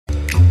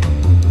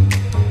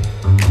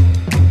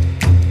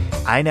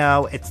I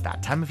know, it's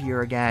that time of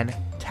year again,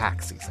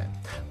 tax season.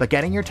 But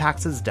getting your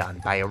taxes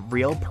done by a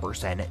real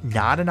person,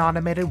 not an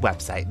automated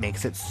website,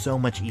 makes it so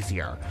much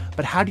easier.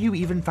 But how do you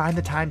even find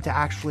the time to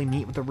actually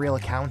meet with a real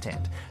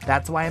accountant?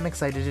 That's why I'm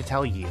excited to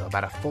tell you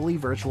about a fully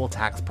virtual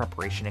tax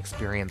preparation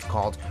experience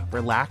called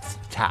Relax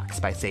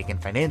Tax by Sagan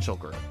Financial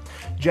Group.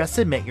 Just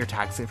submit your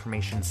tax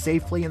information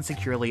safely and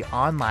securely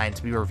online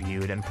to be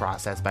reviewed and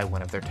processed by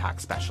one of their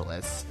tax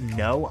specialists.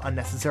 No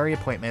unnecessary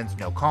appointments,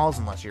 no calls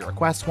unless you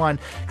request one,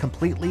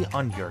 completely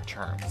on your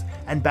terms.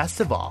 And best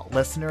of all,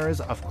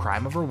 listeners of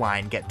Crime Over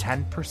Wine get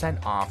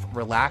 10% off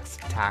Relax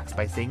Tax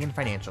by Sagan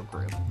Financial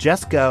Group.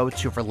 Just go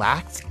to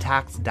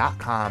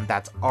relaxedtax.com,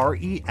 that's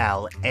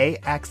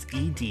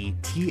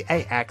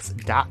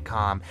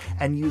RELAXEDTAX.com,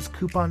 and use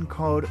coupon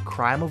code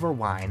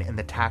CRIMEOverWine in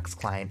the tax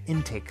client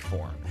intake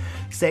form.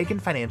 Sagan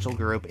Financial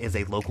Group is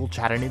a local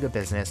Chattanooga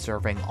business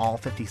serving all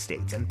 50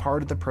 states, and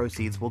part of the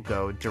proceeds will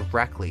go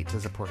directly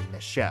to supporting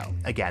this show.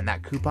 Again,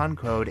 that coupon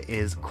code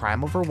is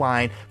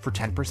CRIMEOverWine for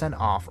 10%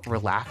 off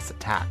Relax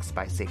Tax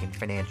by Sagan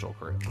Financial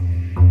Group.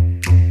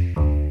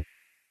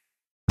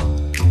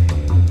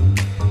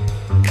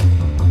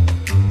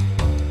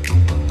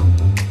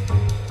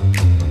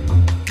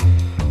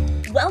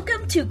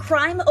 Welcome to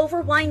Crime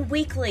Over Wine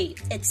Weekly.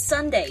 It's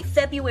Sunday,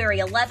 February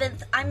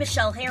 11th. I'm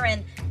Michelle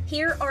Herron.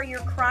 Here are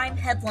your crime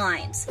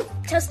headlines.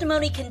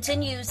 Testimony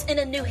continues in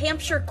a New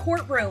Hampshire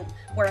courtroom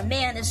where a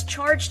man is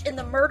charged in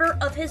the murder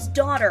of his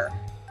daughter.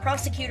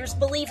 Prosecutors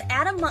believe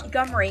Adam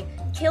Montgomery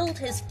killed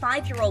his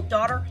 5-year-old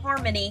daughter,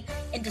 Harmony,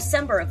 in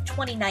December of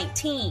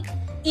 2019,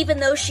 even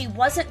though she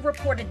wasn't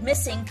reported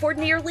missing for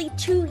nearly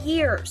 2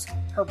 years.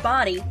 Her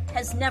body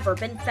has never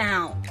been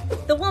found.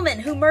 The woman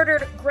who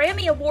murdered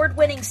Grammy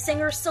Award-winning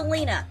singer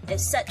Selena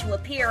is set to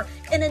appear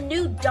in a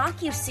new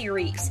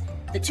docuseries.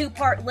 The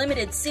 2-part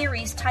limited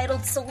series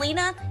titled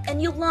Selena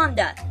and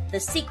Yolanda, The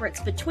Secrets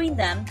Between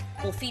Them,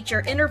 will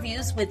feature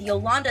interviews with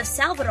Yolanda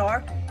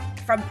Salvador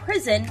from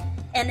prison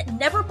and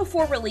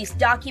never-before-released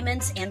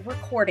documents and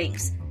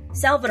recordings.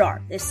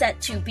 Salvador is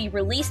set to be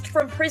released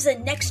from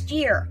prison next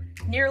year,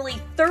 nearly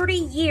 30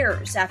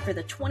 years after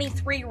the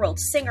 23-year-old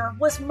singer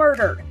was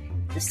murdered.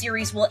 The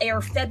series will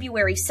air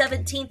February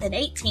 17th and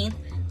 18th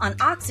on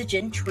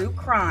Oxygen True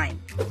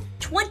Crime.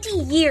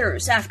 20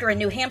 years after a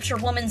New Hampshire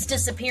woman's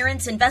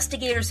disappearance,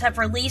 investigators have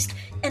released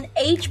an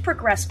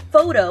age-progressed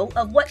photo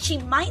of what she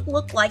might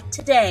look like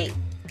today.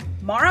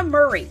 Mara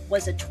Murray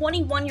was a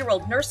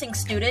 21-year-old nursing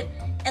student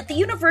at the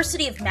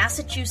University of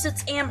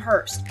Massachusetts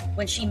Amherst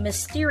when she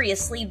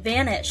mysteriously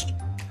vanished.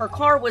 Her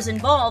car was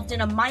involved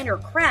in a minor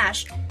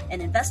crash,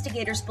 and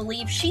investigators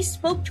believe she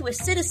spoke to a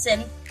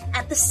citizen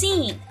at the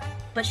scene,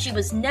 but she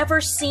was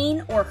never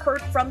seen or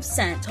heard from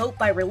since. Hope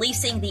by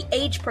releasing the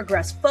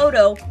age-progressed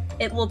photo,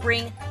 it will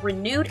bring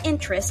renewed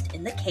interest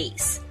in the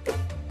case.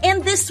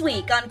 And this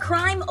week on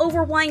Crime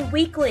Over Wine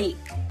Weekly,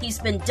 he's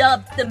been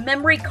dubbed the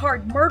memory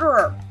card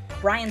murderer.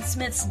 Brian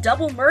Smith's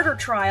double murder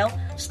trial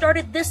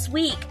started this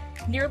week,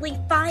 nearly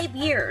 5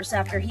 years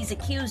after he's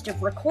accused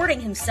of recording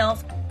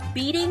himself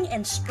beating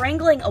and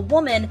strangling a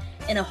woman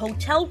in a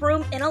hotel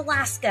room in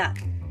Alaska.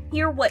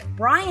 Hear what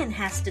Brian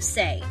has to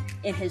say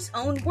in his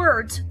own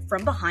words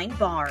from behind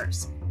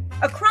bars.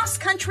 A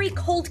cross-country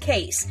cold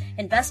case.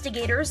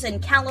 Investigators in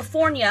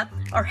California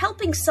are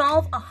helping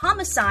solve a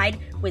homicide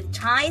with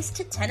ties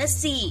to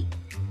Tennessee.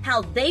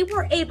 How they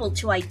were able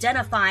to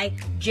identify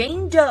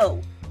Jane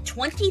Doe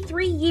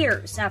 23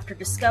 years after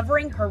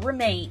discovering her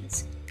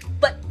remains.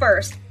 But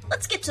first,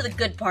 let's get to the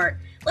good part.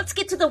 Let's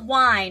get to the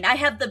wine. I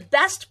have the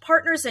best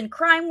partners in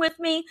crime with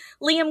me,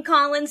 Liam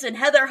Collins and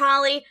Heather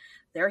Holly.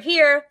 They're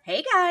here.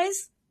 Hey,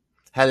 guys.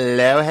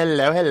 Hello,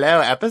 hello, hello.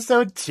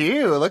 Episode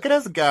 2. Look at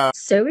us go.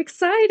 So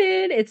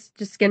excited. It's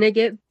just going to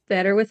get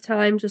better with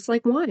time, just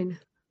like wine.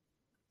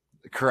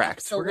 Correct.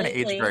 Absolutely. We're going to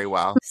age very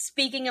well.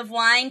 Speaking of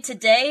wine,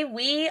 today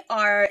we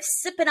are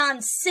sipping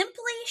on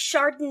Simply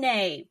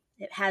Chardonnay.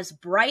 It has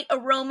bright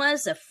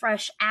aromas of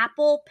fresh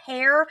apple,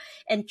 pear,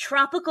 and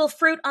tropical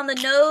fruit on the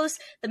nose.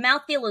 The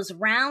mouthfeel is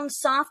round,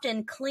 soft,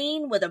 and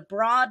clean with a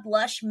broad,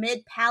 lush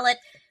mid-palate.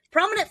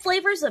 Prominent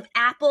flavors of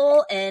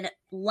apple and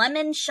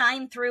lemon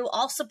shine through,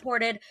 all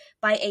supported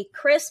by a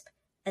crisp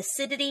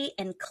acidity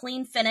and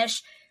clean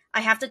finish. I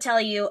have to tell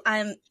you,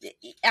 I'm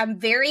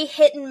very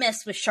hit and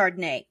miss with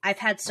Chardonnay. I've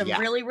had some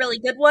really, really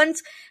good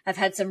ones. I've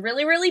had some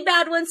really, really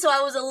bad ones, so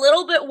I was a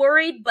little bit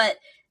worried, but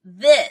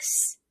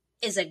this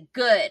is a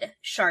good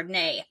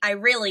Chardonnay. I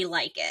really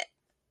like it.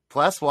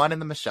 +1 in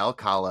the Michelle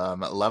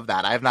column. Love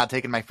that. I have not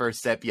taken my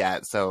first sip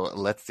yet, so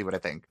let's see what I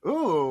think.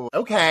 Ooh,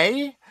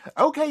 okay.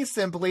 Okay,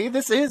 Simply.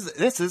 This is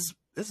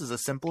a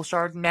simple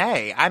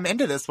Chardonnay. I'm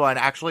into this one,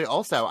 actually,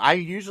 also. I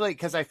usually,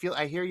 because I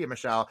hear you,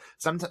 Michelle,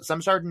 some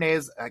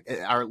Chardonnays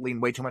are lean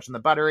way too much on the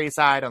buttery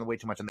side, way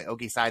too much on the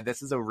oaky side.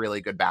 This is a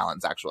really good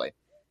balance, actually.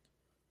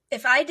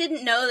 If I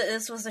didn't know that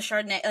this was a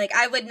Chardonnay,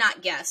 I would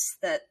not guess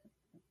that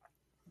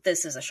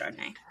this is a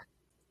Chardonnay.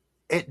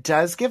 It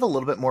does give a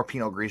little bit more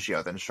Pinot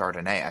Grigio than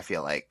Chardonnay, I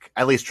feel like.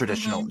 At least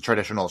traditional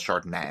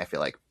Chardonnay, I feel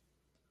like.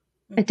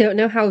 I don't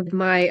know how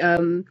my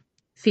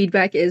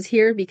feedback is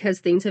here because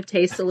things have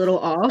tasted a little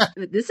off.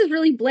 This is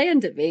really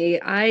bland to me.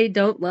 I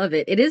don't love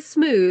it. It is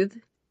smooth,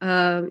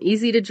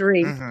 easy to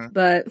drink,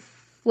 but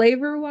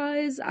flavor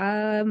wise,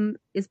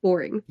 it's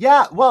boring.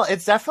 Yeah, well,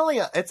 it's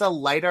definitely it's a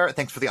lighter.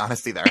 Thanks for the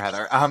honesty there,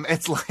 Heather.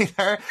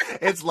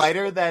 It's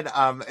lighter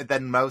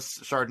than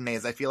most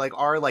Chardonnays. I feel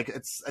like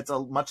it's a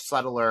much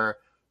subtler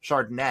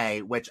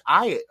Chardonnay, which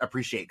I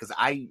appreciate because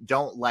I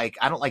don't like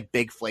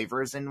big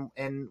flavors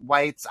in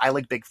whites. I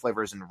like big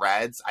flavors in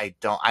reds. I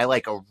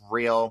like a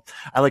real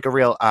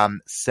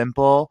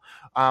simple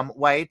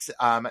white.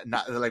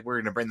 Not like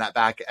we're gonna bring that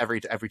back every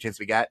chance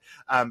we get.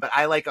 But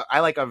I like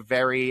a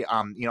very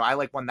I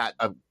like one that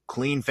a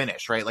clean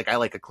finish, right? Like I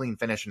like a clean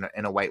finish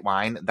in a white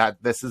wine.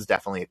 That this is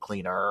definitely a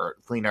cleaner,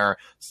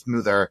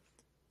 smoother,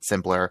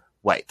 simpler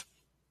white.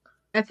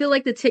 I feel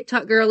like the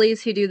TikTok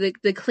girlies who do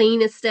the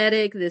clean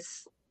aesthetic,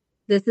 this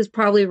is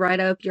probably right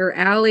up your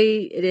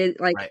alley. It is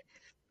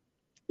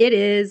It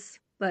is,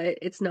 but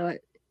it's not.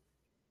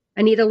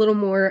 I need a little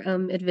more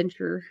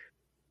adventure.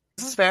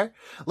 This is fair.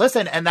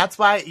 Listen, and that's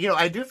why,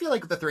 I do feel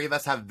like the three of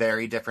us have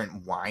very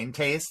different wine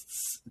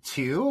tastes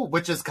too,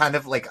 which is kind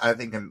of like, I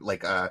think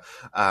like a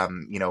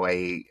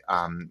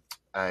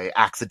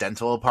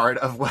accidental part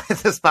of why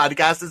this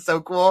podcast is so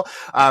cool,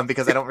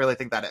 because I don't really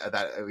think that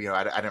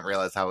I didn't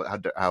realize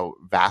how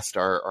vast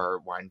our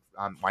wine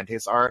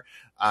tastes are.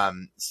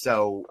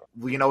 So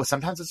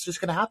sometimes it's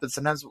just gonna happen.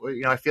 Sometimes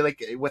I feel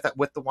like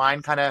with the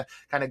wine kind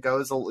of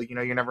goes,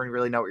 you never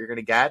really know what you're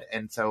gonna get,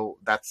 and so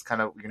that's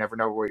kind of, you never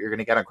know what you're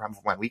gonna get on Crime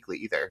of Wine Weekly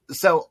either.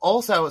 So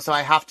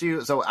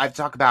I've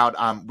talked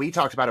about we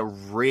talked about a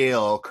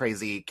real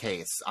crazy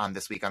case on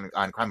this week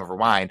on Crime Over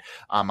Wine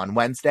on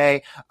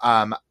Wednesday.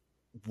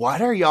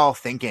 What are y'all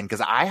thinking?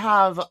 Because I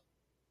have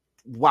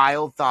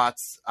wild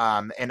thoughts,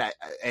 and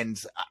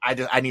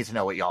I need to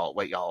know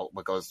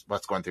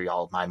what's going through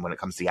y'all's mind when it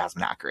comes to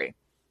Yasmin Ackery.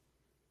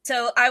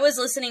 So I was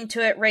listening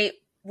to it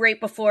right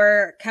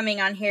before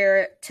coming on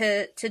here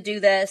to do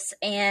this,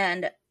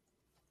 and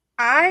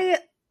I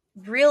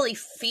really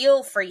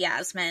feel for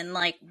Yasmin.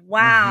 Like,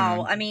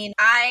 wow. I mean,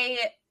 I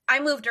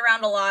moved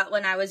around a lot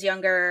when I was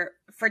younger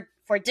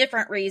for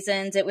different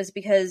reasons. It was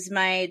because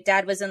my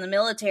dad was in the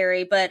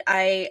military, but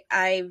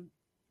I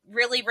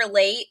really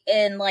relate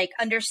in like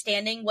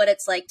understanding what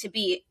it's like to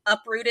be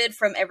uprooted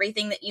from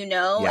everything that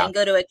and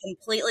go to a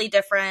completely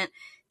different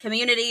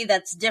community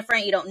that's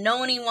different. You don't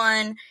know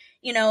anyone,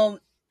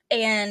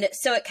 and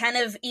so it kind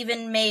of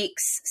even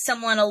makes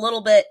someone a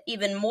little bit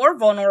even more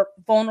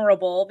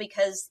vulnerable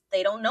because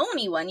they don't know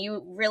anyone.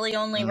 You really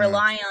only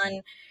rely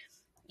on,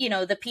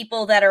 the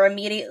people that are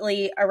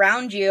immediately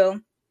around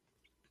you.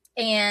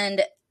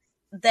 And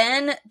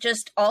then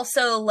just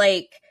also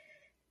like,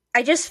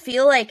 I just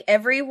feel like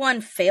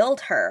everyone failed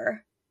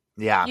her.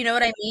 Yeah. You know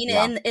what I mean?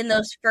 Yeah. In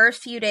those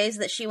first few days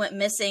that she went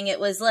missing, it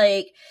was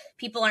like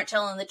people aren't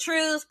telling the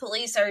truth.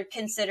 Police are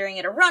considering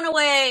it a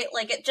runaway.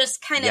 Like it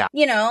just kind of,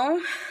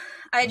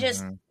 I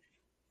just,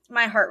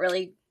 my heart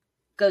really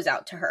goes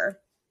out to her.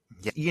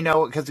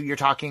 Because you're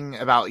talking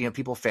about,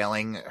 people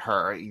failing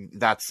her.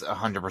 That's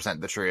 100%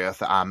 the truth.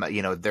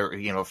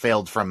 They're,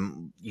 failed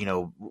from,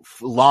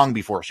 long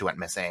before she went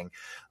missing,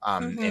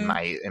 in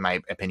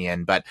my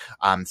opinion. But,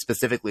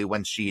 specifically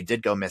when she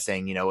did go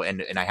missing,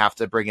 and I have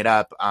to bring it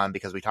up,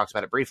 because we talked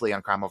about it briefly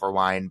on Crime Over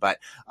Wine, but,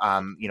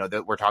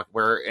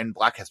 we're in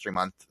Black History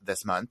Month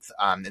this month.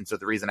 And so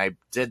the reason I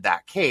did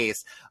that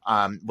case,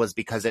 was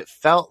because it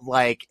felt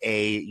like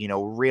a,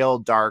 real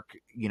dark,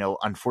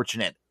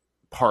 unfortunate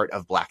part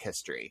of Black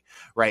history,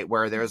 right?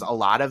 Where there's a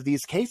lot of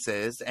these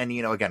cases, and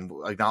again,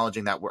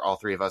 acknowledging that we're all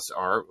three of us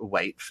are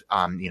white,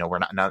 we're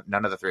not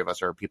none of the three of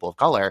us are people of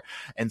color,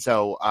 and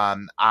so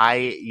there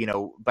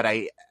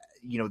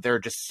are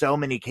just so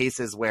many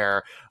cases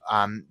where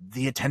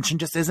the attention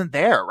just isn't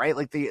there, right?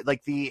 Like the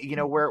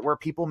where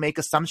people make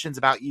assumptions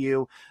about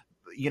you,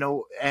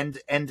 and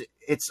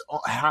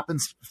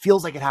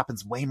feels like it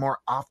happens way more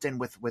often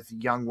with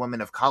young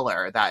women of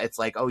color, that it's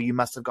like, oh, you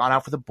must have gone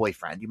out with a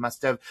boyfriend. You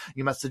must have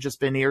just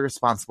been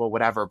irresponsible,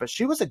 whatever. But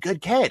she was a good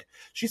kid.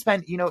 She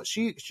spent,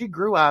 she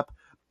grew up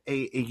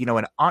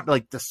an aunt,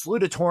 like the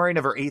salutatorian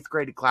of her 8th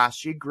grade class.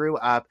 She grew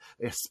up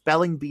a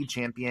spelling bee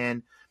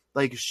champion.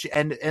 Like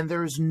and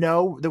there was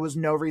no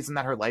reason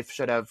that her life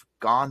should have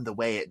gone the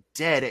way it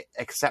did,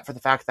 except for the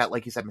fact that,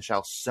 like you said,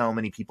 Michelle, so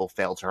many people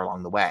failed her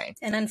along the way.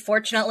 And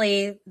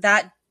unfortunately,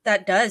 that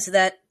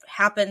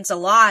happens a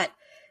lot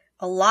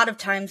of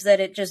times, that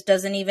it just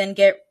doesn't even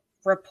get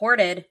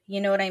reported.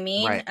 You know what I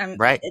mean?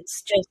 Right.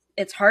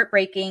 It's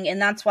heartbreaking.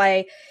 And that's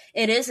why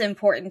it is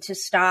important to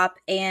stop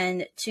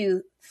and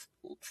to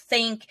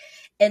think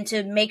and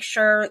to make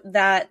sure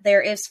that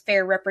there is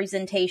fair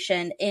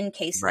representation in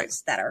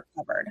cases that are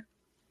covered.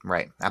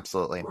 Right.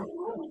 Absolutely.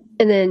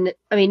 And then,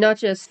 I mean, not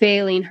just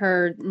failing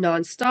her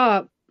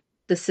nonstop,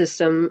 the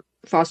system,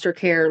 foster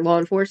care, law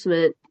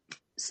enforcement,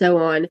 so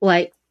on.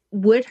 Like,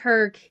 would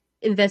her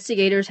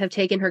investigators have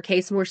taken her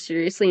case more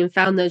seriously and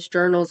found those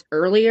journals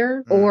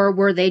earlier? Or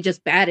were they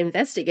just bad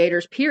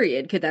investigators,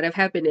 period? Could that have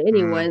happened to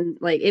anyone?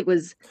 Like, it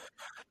was...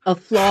 a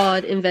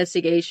flawed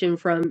investigation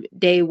from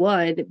day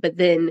one, but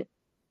then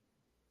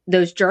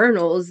those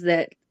journals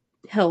that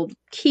held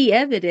key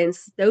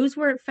evidence, those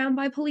weren't found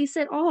by police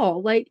at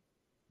all. Like,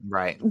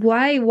 right.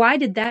 Why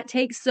did that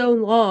take so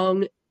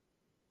long?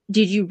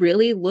 Did you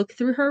really look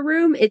through her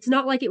room? It's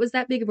not like it was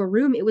that big of a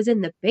room. It was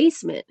in the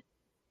basement.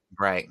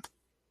 Right.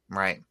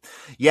 Right.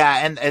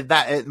 Yeah. And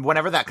that,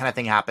 whenever that kind of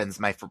thing happens,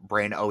 my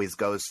brain always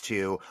goes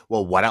to,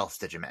 well, what else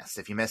did you miss?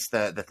 If you missed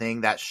the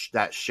thing that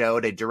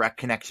showed a direct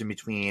connection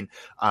between,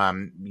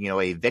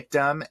 a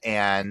victim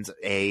and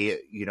a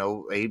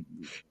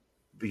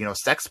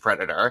sex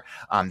predator,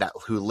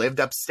 who lived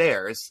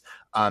upstairs,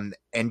 and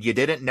you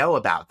didn't know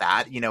about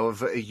that, and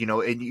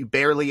you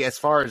barely, as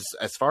far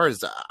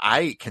as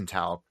I can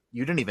tell,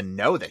 you didn't even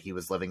know that he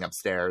was living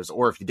upstairs,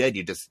 or if you did,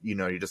 you just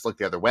looked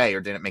the other way or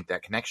didn't make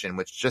that connection,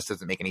 which just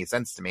doesn't make any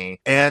sense to me.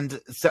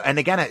 And so, and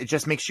again, it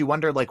just makes you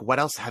wonder, like, what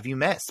else have you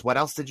missed? What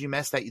else did you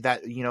miss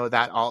that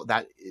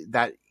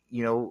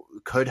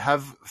could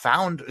have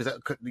found,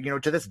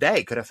 to this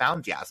day could have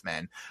found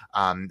Yasmin?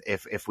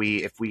 If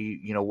we,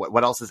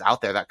 what else is out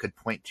there that could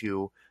point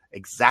to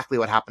exactly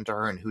what happened to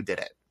her and who did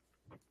it?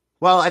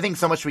 Well, I think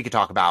so much we could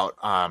talk about,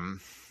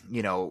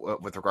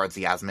 with regards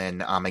to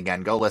Yasmin.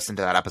 Again, go listen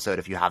to that episode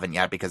if you haven't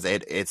yet, because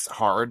it's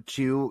hard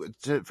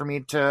for me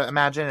to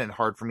imagine and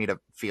hard for me to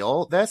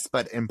feel this,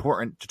 but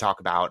important to talk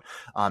about,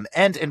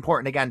 and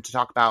important again to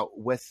talk about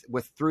with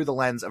through the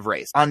lens of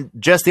race. On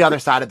just the other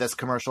side of this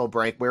commercial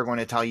break, we're going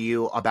to tell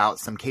you about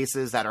some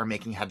cases that are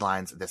making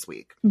headlines this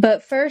week.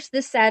 But first,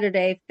 this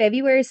Saturday,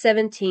 February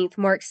 17th,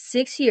 marks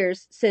 6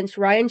 years since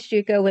Ryan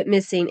Shtuka went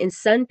missing in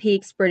Sun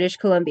Peaks, British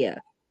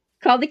Columbia.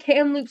 Call the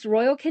Kamloops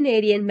Royal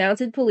Canadian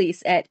Mounted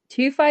Police at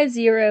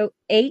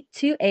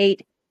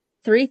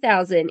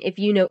 250-828-3000 if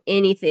you know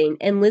anything,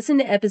 and listen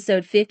to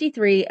episode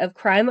 53 of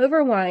Crime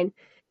Over Wine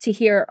to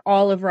hear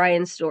all of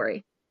Ryan's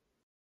story.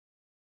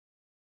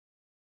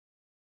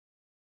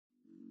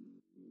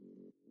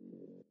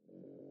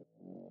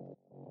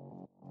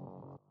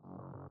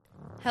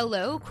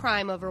 Hello,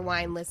 Crime Over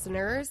Wine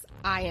listeners.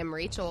 I am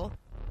Rachel.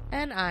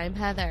 And I'm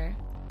Heather.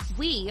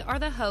 We are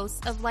the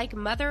hosts of Like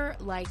Mother,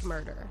 Like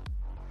Murder.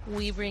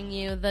 We bring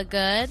you the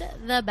good,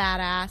 the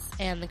badass,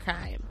 and the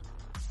crime.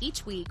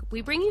 Each week,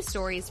 we bring you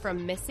stories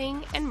from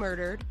missing and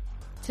murdered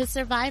to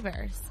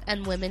survivors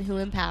and women who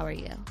empower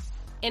you.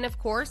 And of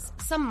course,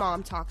 some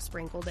mom talk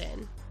sprinkled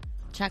in.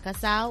 Check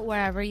us out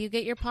wherever you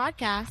get your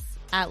podcasts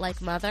at Like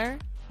Mother,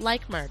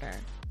 Like Murder.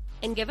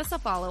 And give us a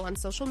follow on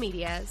social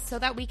media so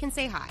that we can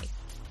say hi.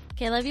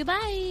 Okay, love you,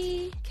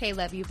 bye. Okay,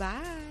 love you, bye.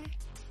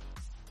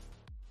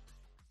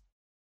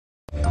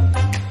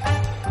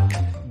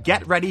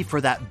 Get ready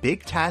for that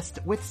big test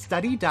with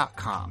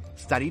Study.com.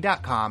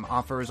 Study.com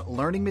offers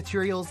learning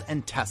materials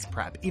and test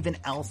prep, even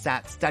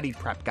LSAT study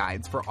prep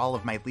guides for all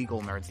of my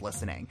legal nerds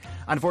listening.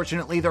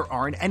 Unfortunately, there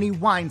aren't any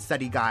wine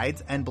study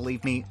guides, and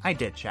believe me, I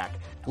did check.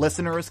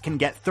 Listeners can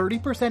get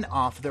 30%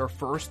 off their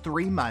first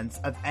 3 months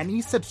of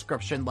any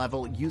subscription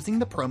level using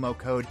the promo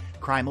code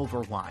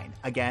CrimeOverWine.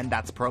 Again,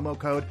 that's promo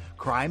code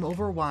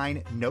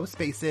CrimeOverWine, no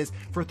spaces,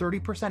 for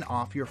 30%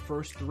 off your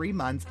first 3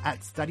 months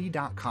at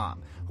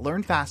Study.com.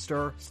 Learn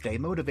faster, stay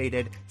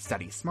motivated,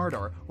 study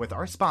smarter with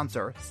our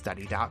sponsor,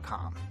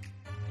 Study.com.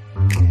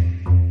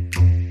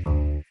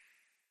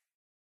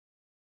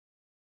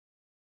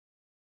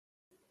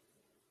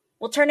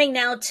 Well, turning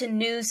now to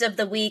news of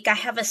the week, I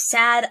have a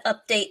sad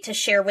update to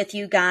share with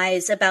you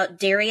guys about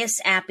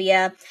Darius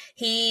Appia.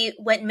 He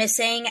went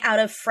missing out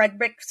of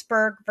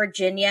Fredericksburg,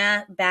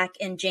 Virginia, back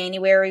in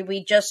January.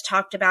 We just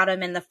talked about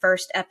him in the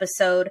first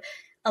episode.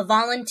 A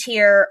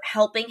volunteer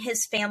helping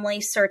his family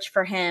search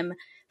for him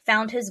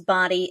found his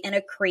body in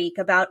a creek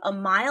about a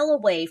mile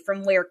away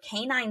from where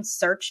canine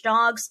search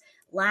dogs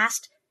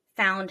last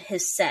found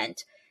his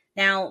scent.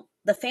 Now,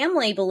 the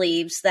family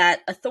believes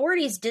that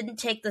authorities didn't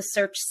take the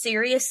search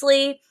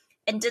seriously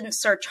and didn't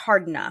search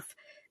hard enough.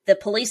 The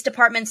police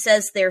department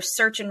says their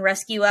search and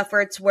rescue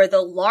efforts were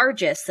the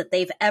largest that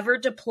they've ever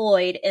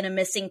deployed in a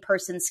missing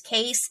persons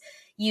case,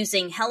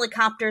 using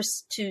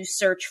helicopters to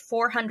search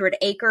 400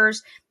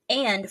 acres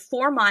and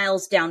 4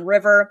 miles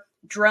downriver,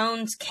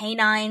 drones,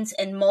 canines,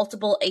 and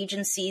multiple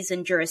agencies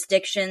and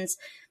jurisdictions.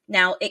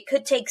 Now, it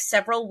could take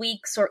several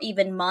weeks or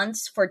even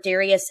months for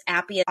Darius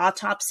Appia's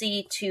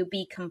autopsy to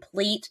be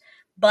complete,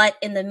 but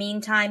in the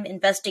meantime,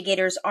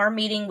 investigators are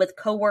meeting with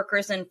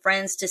coworkers and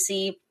friends to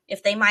see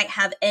if they might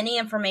have any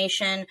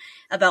information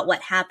about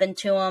what happened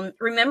to him.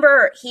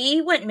 Remember,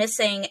 he went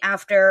missing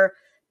after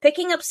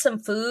picking up some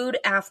food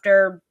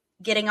after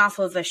getting off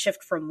of a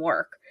shift from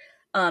work.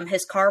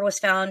 His car was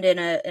found in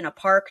a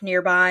park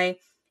nearby,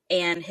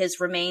 and his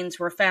remains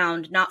were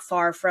found not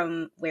far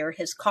from where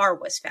his car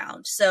was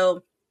found.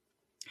 So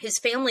his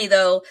family,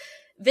 though,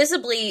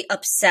 visibly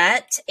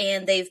upset,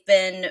 and they've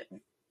been,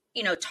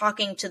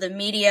 talking to the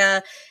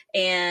media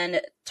and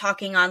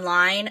talking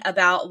online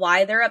about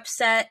why they're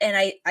upset. And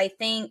I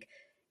think,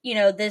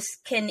 this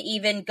can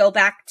even go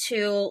back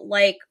to,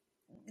 like,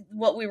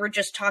 what we were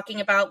just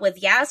talking about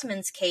with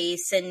Yasmin's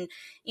case and,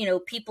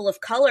 people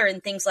of color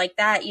and things like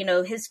that,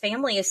 his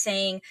family is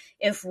saying,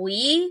 if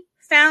we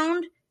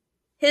found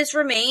his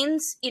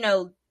remains,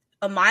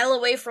 a mile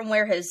away from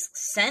where his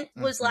scent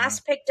was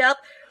last picked up,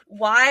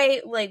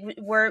 why,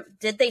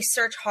 did they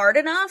search hard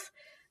enough?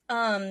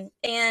 And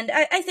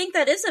I think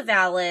that is a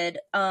valid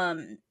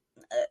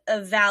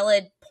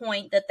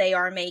point that they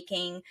are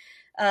making.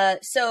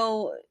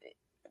 So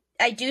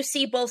I do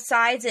see both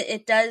sides.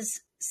 It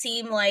does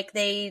seem like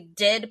they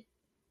did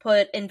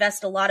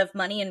invest a lot of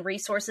money and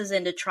resources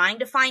into trying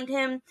to find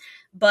him,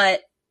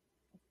 but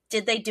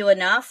did they do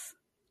enough?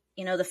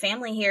 The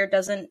family here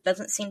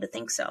doesn't seem to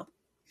think so.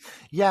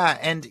 Yeah,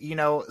 and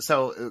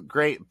so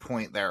great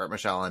point there,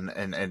 Michelle,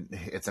 and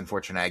it's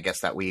unfortunate, I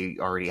guess, that we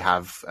already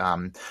have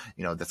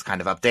this kind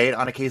of update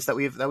on a case that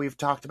we've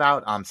talked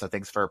about. So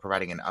thanks for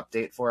providing an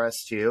update for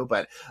us too.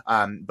 But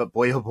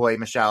boy, oh boy,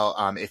 Michelle,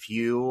 if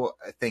you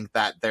think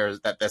that there's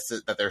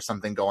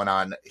something going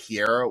on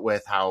here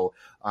with how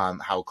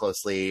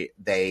closely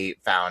they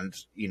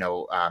found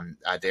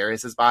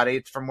Darius's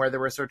body from where they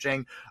were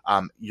searching,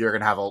 we're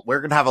gonna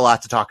have a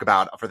lot to talk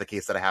about for the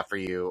case that I have for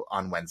you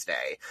on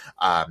Wednesday.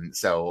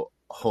 So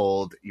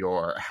hold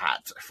your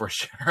hat for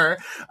sure.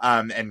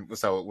 And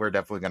so we're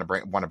definitely going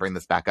to want to bring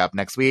this back up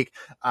next week.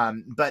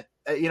 But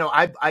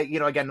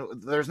again,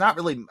 there's not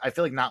really, I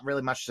feel like not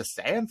really much to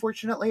say,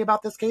 unfortunately,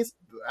 about this case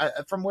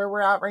from where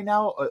we're at right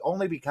now,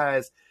 only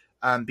because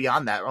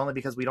beyond that, only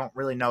because we don't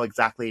really know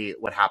exactly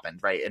what happened,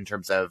 right? In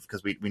terms of,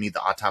 because we need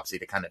the autopsy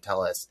to kind of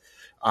tell us.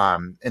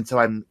 And so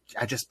I'm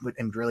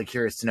really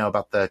curious to know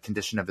about the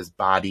condition of his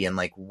body and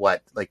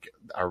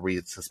are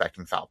we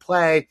suspecting foul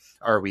play?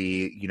 Are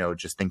we,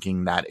 just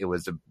thinking that it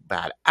was a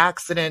bad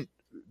accident?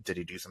 Did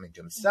he do something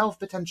to himself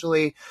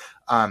potentially?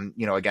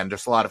 Again,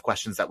 there's a lot of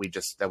questions that we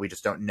just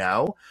don't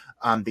know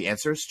the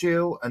answers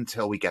to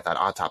until we get that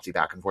autopsy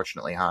back,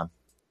 unfortunately, huh?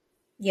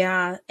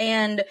 Yeah.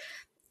 And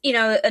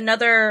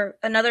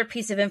another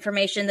piece of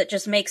information that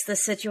just makes the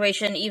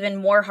situation even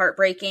more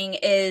heartbreaking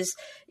is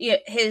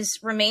his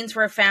remains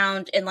were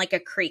found in a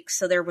creek.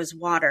 So there was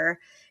water,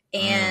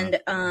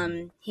 and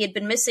he had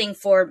been missing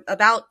for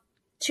about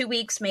 2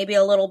 weeks, maybe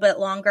a little bit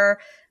longer.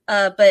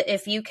 But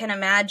if you can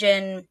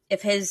imagine,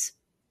 if his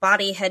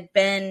body had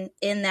been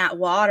in that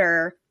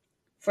water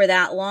for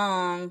that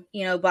long,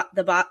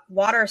 the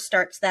water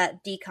starts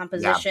that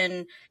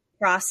decomposition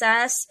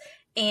process,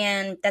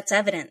 and that's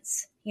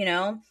evidence,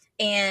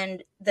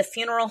 And the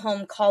funeral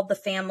home called the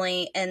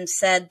family and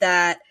said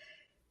that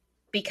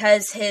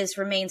because his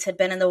remains had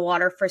been in the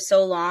water for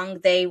so long,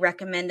 they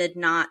recommended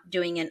not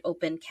doing an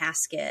open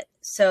casket.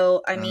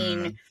 So, I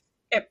mean,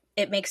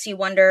 it makes you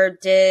wonder,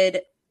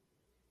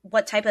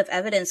 what type of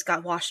evidence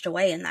got washed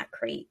away in that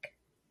creek?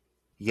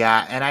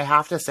 Yeah, and I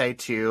have to say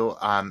too,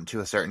 to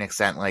a certain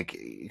extent,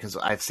 because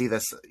I see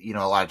this, a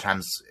lot of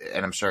times,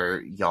 and I'm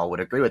sure y'all would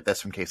agree with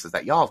this from cases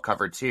that y'all have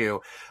covered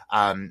too,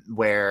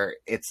 where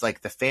it's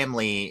the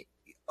family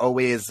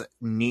always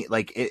need,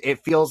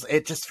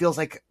 it just feels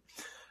like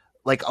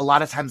a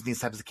lot of times in these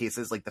types of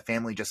cases, the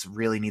family just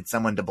really needs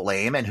someone to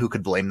blame, and who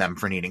could blame them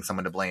for needing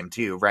someone to blame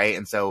too, right?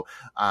 And so,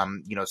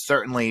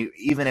 certainly,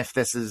 even if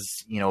this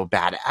is, a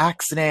bad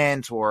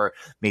accident or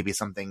maybe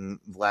something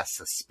less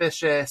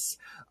suspicious,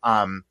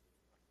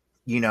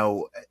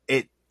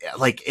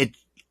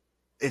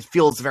 it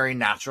feels very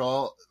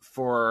natural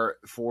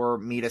for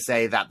me to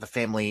say that the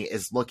family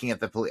is looking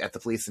at the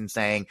police and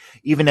saying,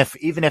 even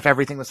if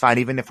everything was fine,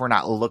 even if we're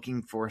not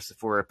looking for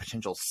a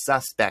potential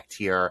suspect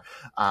here,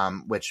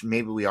 which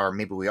maybe we are,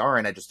 maybe we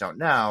aren't, I just don't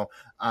know.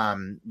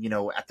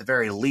 At the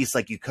very least,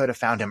 you could have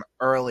found him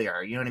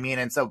earlier, you know what I mean?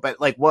 And so, but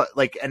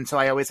and so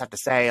I always have to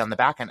say on the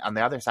back end, on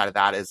the other side of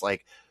that is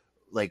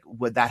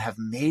would that have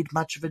made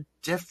much of a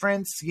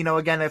difference?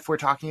 Again, if we're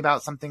talking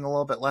about something a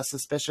little bit less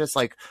suspicious,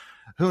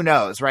 who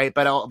knows, right?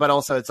 But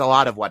also it's a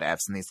lot of what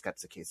ifs in these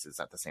types of cases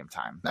at the same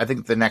time. I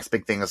think the next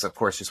big thing is, of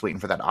course, just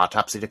waiting for that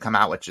autopsy to come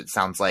out, which it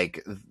sounds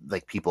like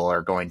people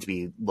are going to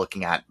be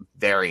looking at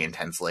very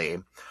intensely.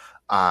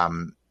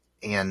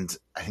 And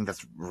I think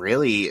that's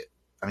really,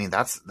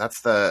 that's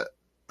the,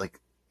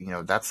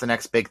 that's the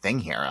next big thing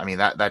here.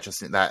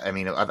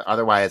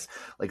 Otherwise,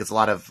 it's a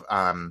lot of,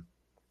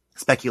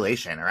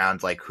 speculation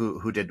around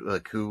who did,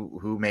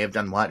 who may have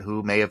done what,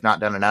 who may have not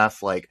done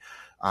enough.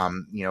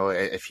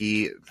 If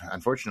he,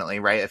 unfortunately,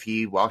 right, if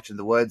he walked in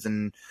the woods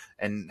and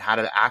had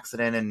an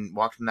accident and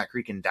walked in that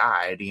creek and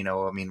died,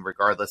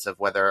 regardless of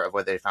whether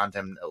they found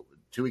him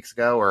 2 weeks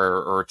ago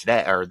or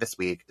today or this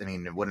week,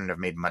 it wouldn't have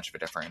made much of a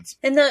difference.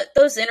 And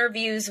those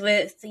interviews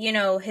with,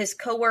 his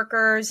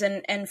coworkers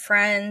and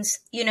friends,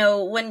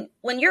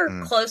 when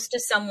you're close to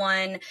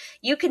someone,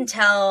 you can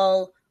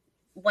tell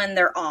when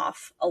they're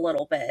off a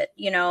little bit,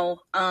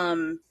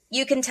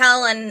 you can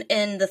tell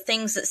in the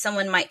things that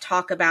someone might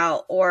talk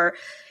about, or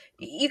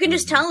you can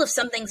just tell if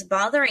something's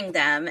bothering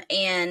them.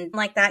 And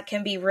that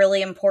can be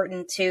really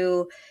important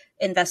to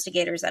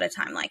investigators at a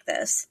time like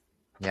this.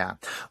 Yeah.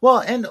 Well,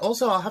 and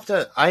also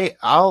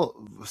I'll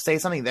say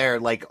something there,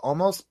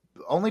 almost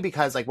only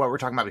because like what we're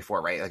talking about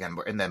before, right? Again,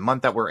 we're in the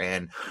month that we're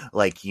in,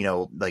 like,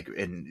 like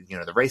in,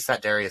 the race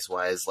that Darius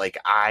was, like,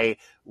 I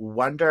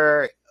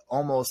wonder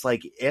almost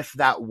like if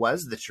that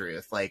was the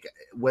truth, like,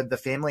 would the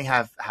family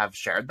have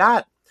shared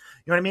that?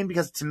 You know what I mean?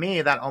 Because to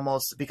me, that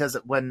almost, because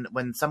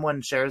when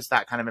someone shares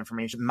that kind of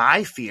information,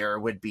 my fear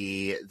would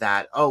be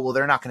that, oh, well,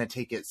 they're not going to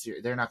take it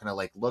serious. They're not going to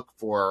like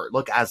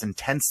look as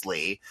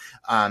intensely,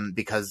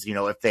 because,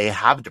 if they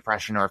have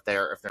depression, or if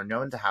they're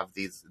known to have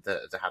these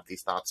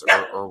thoughts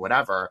or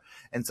whatever.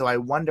 And so I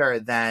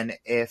wonder then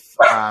if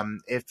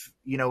that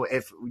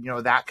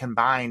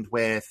combined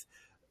with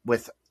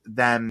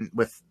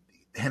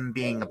him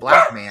being a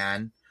black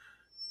man,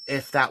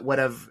 if that would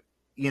have,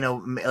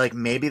 like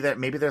maybe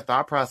their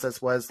thought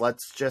process was,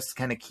 let's just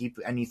kind of keep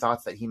any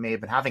thoughts that he may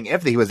have been having,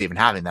 if he was even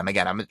having them.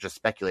 Again, I'm just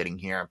speculating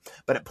here,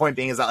 but the point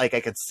being is that, like,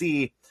 I could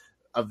see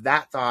of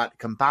that thought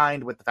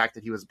combined with the fact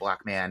that he was a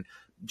black man,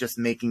 just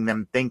making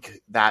them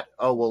think that,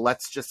 oh, well,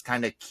 let's just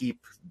kind of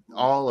keep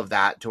all of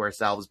that to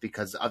ourselves,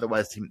 because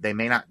otherwise they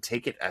may not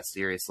take it as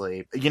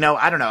seriously.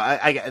 I don't know.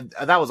 I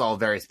that was all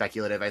very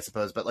speculative, I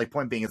suppose. But like,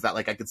 point being is that,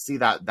 like, I could see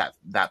that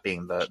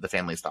being the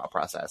family's thought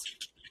process.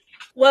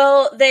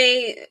 Well,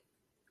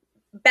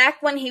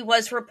 back when he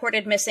was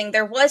reported missing,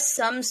 there was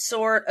some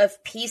sort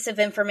of piece of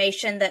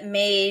information that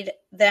made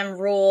them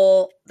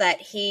rule that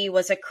he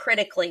was a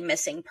critically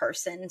missing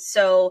person.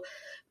 So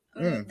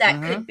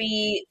that could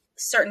be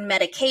certain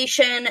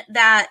medication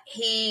that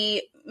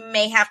he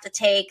may have to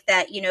take,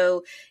 that,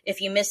 if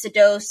you miss a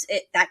dose,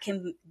 that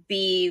can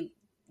be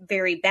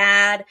very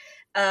bad.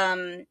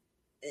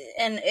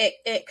 And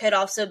it could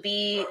also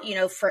be,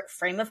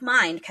 frame of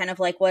mind, kind of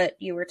like what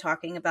you were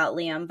talking about,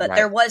 Liam. But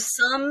There was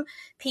some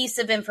piece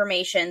of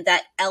information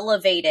that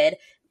elevated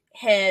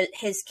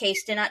his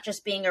case to not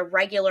just being a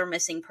regular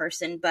missing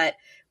person, but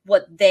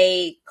what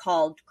they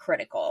called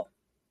critical.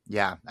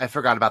 Yeah, I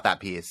forgot about that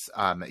piece.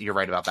 You're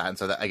right about that. And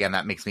so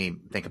that makes me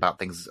think about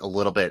things a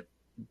little bit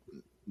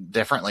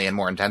differently and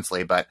more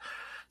intensely. But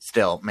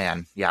still,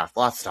 man, yeah,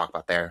 lots to talk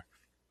about there.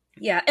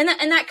 Yeah, and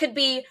that could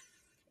be,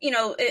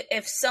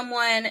 if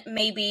someone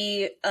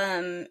maybe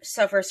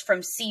suffers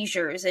from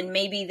seizures, and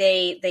maybe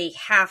they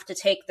have to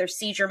take their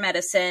seizure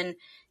medicine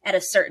at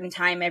a certain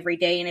time every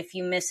day, and if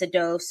you miss a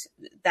dose,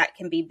 that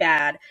can be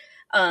bad.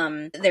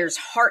 There's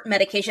heart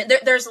medication.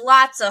 There's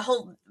a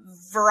whole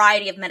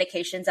variety of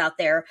medications out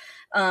there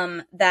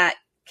that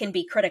can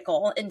be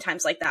critical in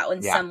times like that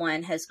when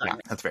someone has gone.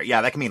 Yeah, that's fair.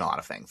 Yeah, that can mean a lot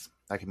of things.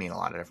 That can mean a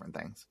lot of different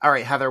things. All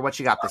right, Heather, what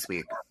you got this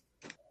week?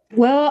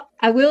 Well,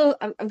 I'm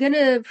going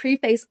to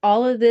preface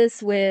all of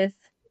this with,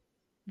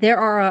 there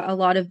are a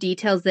lot of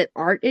details that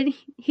aren't in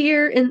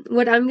here in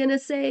what I'm going to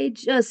say,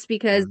 just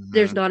because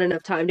there's not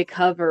enough time to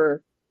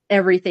cover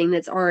everything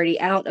that's already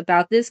out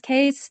about this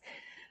case.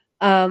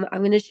 I'm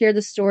going to share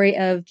the story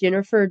of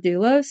Jennifer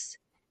Dulos.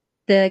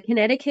 The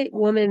Connecticut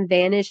woman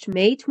vanished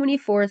May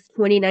 24th,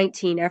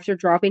 2019, after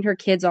dropping her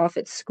kids off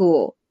at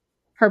school.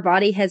 Her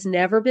body has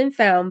never been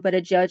found, but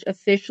a judge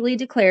officially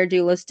declared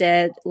Dulos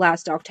dead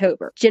last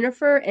October.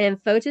 Jennifer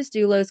and Fotis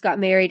Dulos got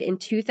married in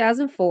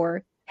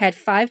 2004, had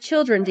 5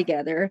 children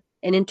together,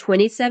 and in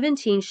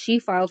 2017 she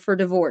filed for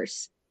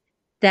divorce.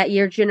 That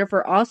year,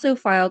 Jennifer also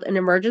filed an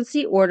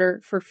emergency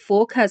order for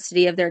full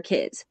custody of their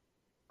kids,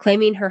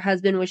 claiming her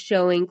husband was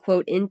showing,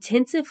 quote,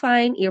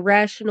 intensifying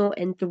irrational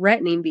and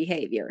threatening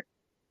behavior.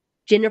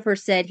 Jennifer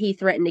said he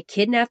threatened to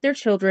kidnap their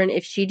children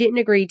if she didn't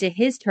agree to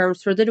his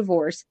terms for the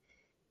divorce,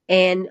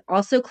 and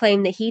also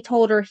claimed that he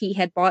told her he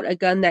had bought a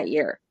gun that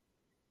year.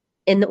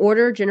 In the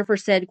order, Jennifer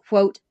said,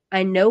 quote,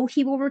 I know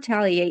he will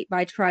retaliate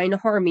by trying to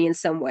harm me in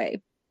some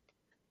way.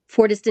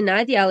 Fotis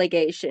denied the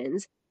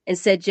allegations and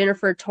said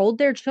Jennifer told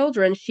their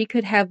children she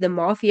could have the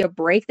mafia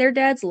break their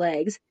dad's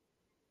legs.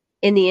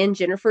 In the end,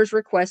 Jennifer's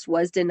request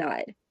was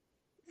denied.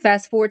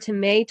 Fast forward to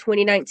May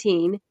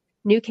 2019,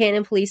 New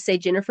Canaan police say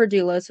Jennifer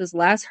Dulos was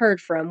last heard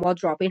from while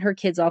dropping her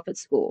kids off at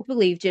school. I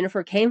believe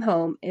Jennifer came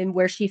home and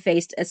where she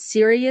faced a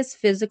serious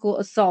physical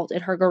assault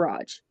in her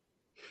garage.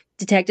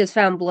 Detectives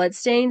found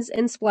bloodstains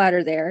and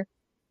splatter there,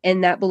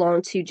 and that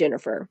belonged to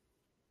Jennifer.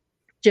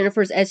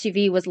 Jennifer's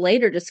SUV was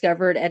later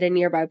discovered at a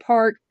nearby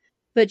park,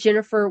 but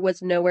Jennifer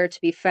was nowhere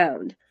to be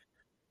found.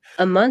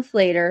 A month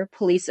later,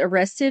 police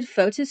arrested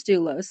Fotis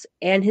Dulos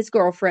and his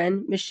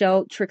girlfriend,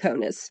 Michelle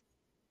Troconis.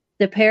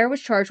 The pair was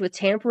charged with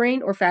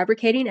tampering or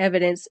fabricating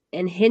evidence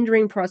and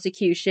hindering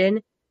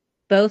prosecution.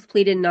 Both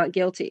pleaded not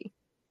guilty.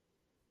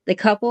 The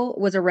couple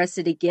was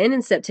arrested again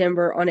in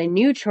September on a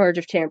new charge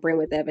of tampering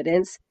with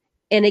evidence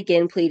and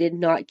again pleaded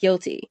not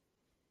guilty.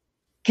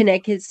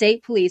 Connecticut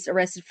State Police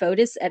arrested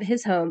Fotis at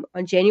his home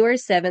on January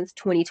 7th,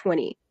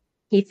 2020.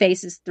 He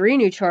faces 3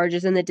 new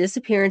charges in the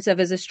disappearance of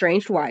his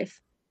estranged wife,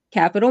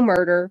 capital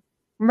murder,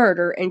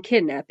 and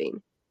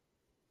kidnapping.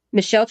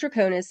 Michelle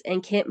Troconis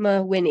and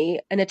Kentma Winnie,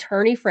 an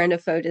attorney friend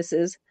of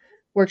Fotis's,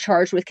 were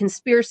charged with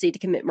conspiracy to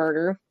commit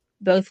murder.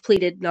 Both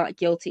pleaded not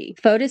guilty.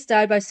 Fotis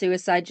died by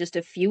suicide just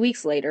a few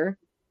weeks later.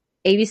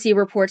 ABC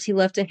reports he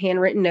left a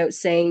handwritten note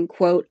saying,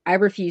 quote, I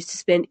refuse to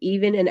spend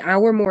even an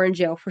hour more in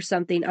jail for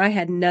something I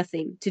had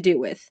nothing to do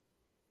with.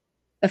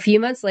 A few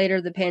months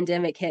later, the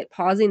pandemic hit,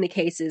 pausing the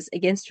cases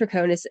against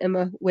Troconis and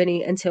Emma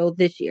Winnie until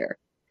this year.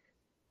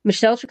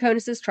 Michelle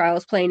Troconis' trial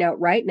is playing out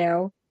right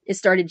now. It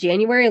started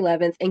January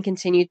 11th and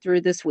continued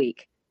through this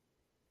week.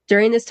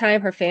 During this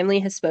time, her family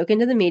has spoken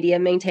to the media,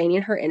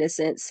 maintaining her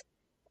innocence.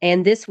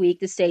 And this week,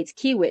 the state's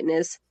key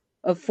witness,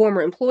 a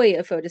former employee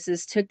of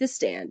Fotis's, took the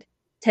stand,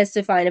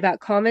 testifying about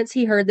comments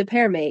he heard the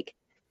pair make,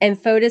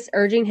 and Fotis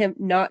urging him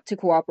not to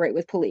cooperate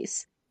with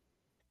police.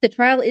 The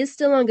trial is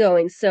still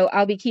ongoing, so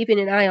I'll be keeping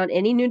an eye on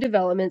any new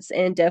developments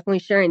and definitely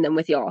sharing them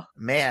with y'all.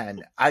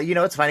 Man,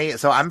 it's funny.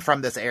 So I'm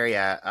from this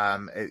area,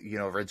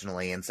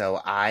 originally, and so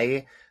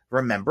I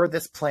remember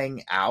this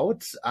playing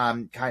out,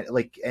 kind of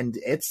like, and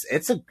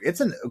it's a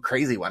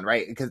crazy one,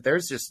 right? Because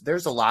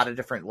there's a lot of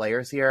different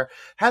layers here.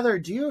 Heather,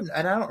 and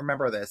I don't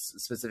remember this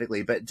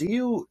specifically, but do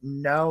you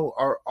know,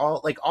 are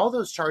all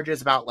those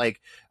charges about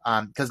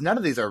because none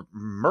of these are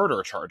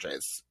murder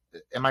charges.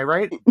 Am I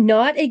right?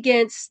 Not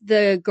against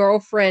the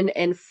girlfriend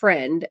and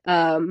friend.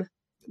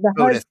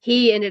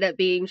 He ended up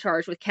being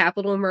charged with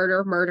capital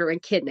murder,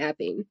 and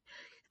kidnapping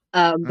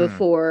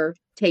before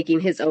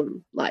taking his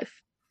own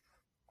life.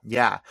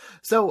 Yeah.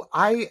 So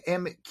I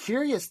am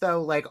curious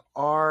though,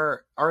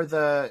 are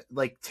the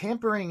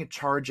tampering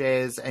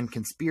charges and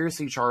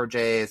conspiracy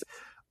charges,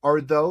 are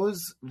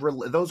those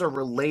are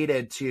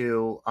related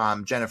to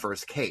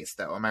Jennifer's case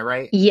though? Am I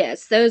right?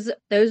 Yes, those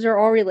are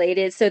all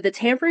related. So the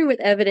tampering with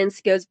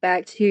evidence goes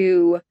back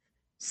to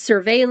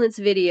surveillance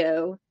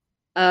video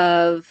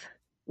of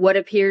what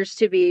appears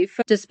to be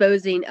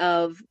disposing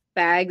of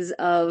bags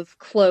of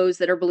clothes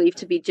that are believed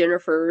to be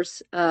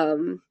Jennifer's.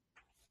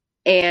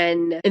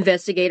 And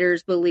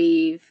investigators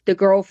believe the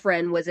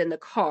girlfriend was in the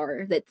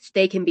car, that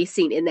they can be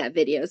seen in that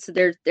video. So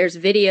there's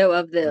video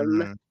of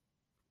them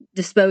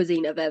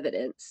disposing of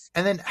evidence.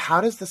 And then how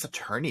does this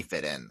attorney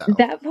fit in though?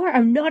 That part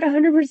I'm not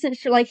 100%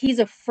 sure. He's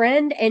a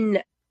friend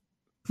and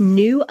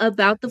knew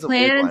about the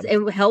plans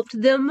and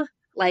helped them.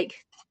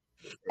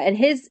 And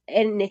his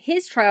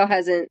trial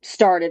hasn't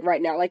started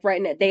right now.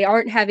 Right now they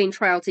aren't having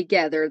trial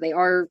together. They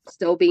are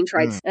still being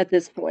tried at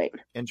this point.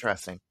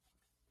 Interesting.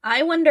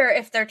 I wonder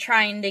if they're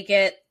trying to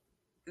get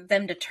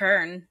them to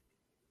turn,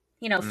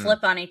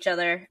 flip on each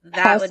other.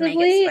 That would make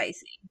it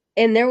spicy.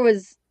 And there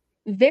was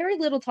very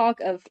little talk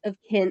of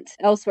Kent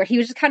elsewhere. He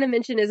was just kind of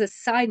mentioned as a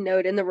side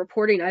note in the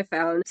reporting I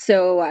found.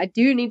 So I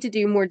do need to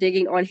do more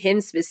digging on him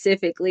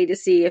specifically to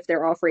see if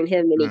they're offering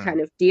him any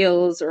kind of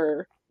deals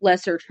or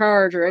lesser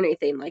charge or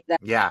anything like that.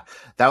 Yeah,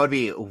 that would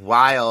be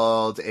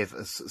wild if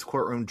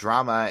courtroom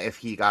drama if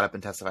he got up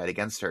and testified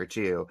against her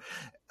too.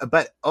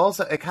 But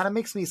also, it kind of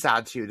makes me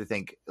sad too to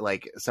think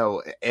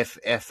so if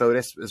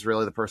Fotis is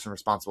really the person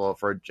responsible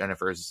for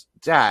Jennifer's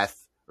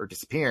death or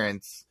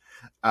disappearance,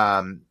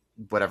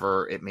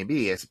 whatever it may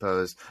be, I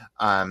suppose,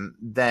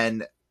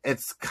 then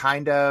it's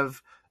kind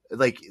of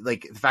like the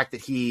fact that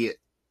he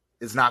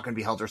is not going to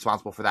be held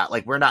responsible for that.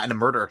 We're not in a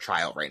murder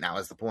trial right now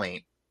is the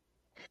point.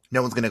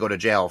 No one's going to go to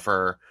jail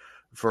for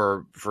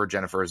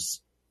Jennifer's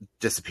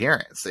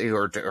disappearance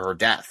or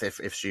death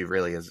if she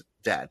really is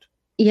dead.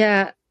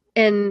 Yeah,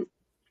 and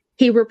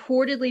he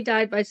reportedly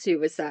died by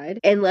suicide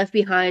and left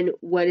behind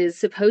what is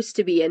supposed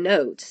to be a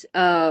note.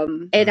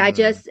 And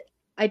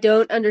I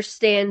don't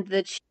understand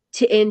the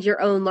to end your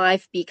own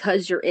life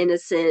because you're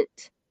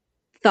innocent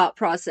thought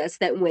process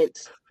that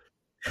went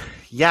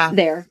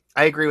there.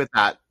 I agree with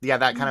that. Yeah,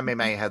 that kind of made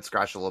my head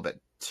scratch a little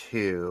bit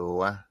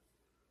too.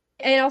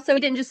 And also, he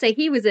didn't just say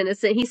he was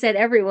innocent. He said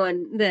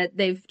everyone that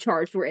they've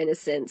charged were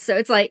innocent. So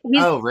it's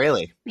oh,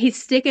 really?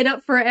 He's sticking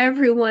up for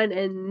everyone,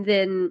 and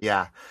then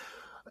yeah.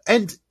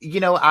 And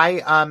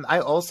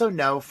I also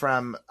know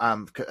from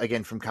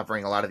again from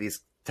covering a lot of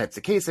these types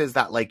of cases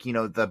that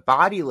the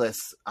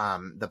bodiless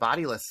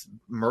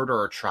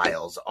murder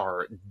trials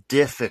are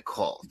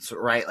difficult,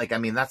 right?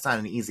 That's not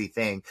an easy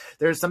thing.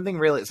 There's something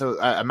really, so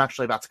I'm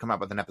actually about to come up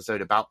with an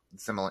episode about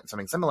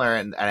something similar,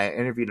 and I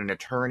interviewed an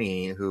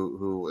attorney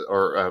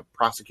or a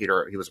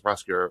prosecutor. He was a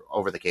prosecutor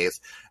over the case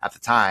at the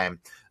time,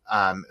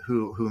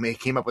 who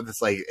came up with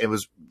this, it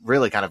was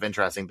really kind of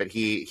interesting, but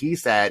he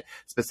said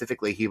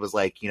specifically, he was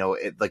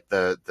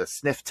the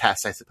sniff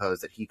test, I suppose,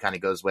 that he kind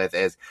of goes with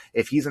is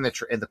if he's in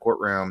the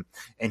courtroom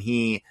and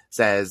he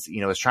says,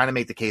 is trying to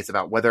make the case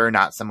about whether or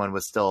not someone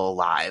was still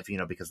alive,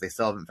 because they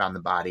still haven't found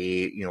the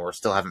body, or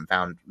still haven't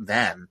found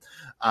them,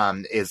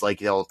 is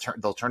they'll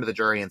turn to the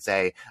jury and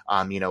say,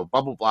 blah,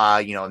 blah, blah,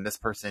 and this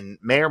person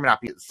may or may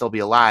not still be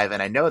alive.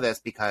 And I know this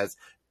because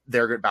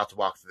they're about to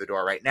walk through the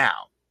door right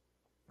now.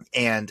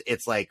 And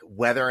it's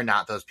whether or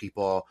not those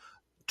people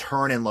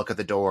turn and look at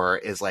the door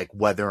is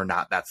whether or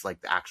not that's the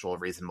actual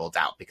reasonable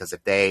doubt. Because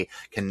if they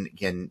can,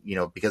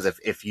 because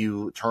if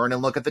you turn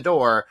and look at the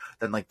door,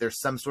 then there's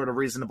some sort of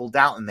reasonable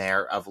doubt in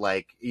there of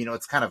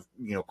it's kind of,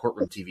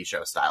 courtroom TV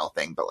show style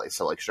thing, but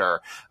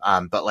sure.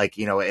 But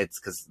it's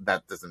because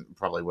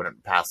that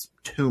wouldn't pass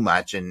too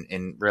much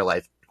in real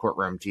life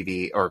courtroom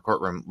TV or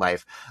courtroom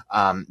life.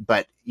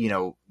 But you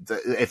know,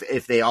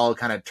 if they all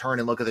kind of turn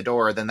and look at the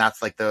door, then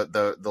that's like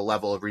the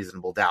level of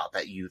reasonable doubt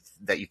that you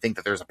think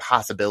that there's a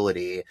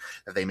possibility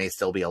that they may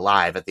still be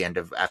alive at the end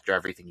of after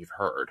everything you've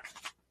heard.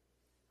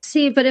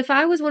 See, but if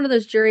I was one of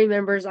those jury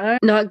members, I'm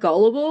not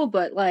gullible,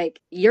 but like,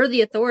 you're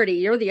the authority,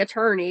 you're the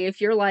attorney.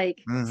 If you're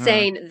like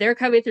saying they're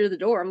coming through the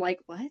door, I'm like,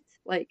 what?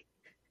 Like,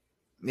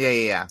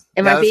 yeah.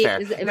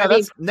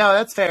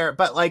 That's fair.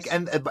 But like,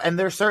 and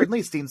there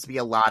certainly seems to be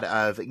a lot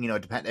of, you know,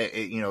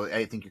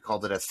 I think you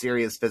called it a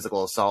serious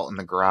physical assault in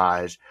the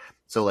garage.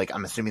 So like,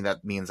 I'm assuming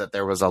that means that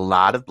there was a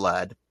lot of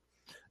blood.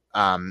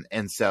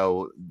 And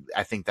so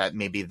I think that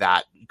maybe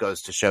that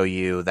goes to show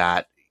you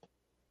that,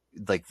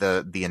 like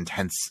the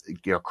intense,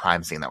 you know,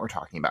 crime scene that we're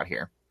talking about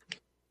here.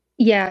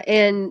 Yeah,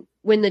 and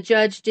when the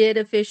judge did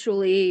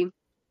officially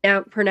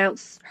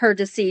pronounce her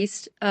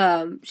deceased,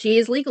 she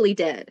is legally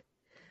dead.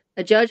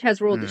 A judge has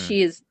ruled that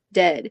she is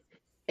dead,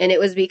 and it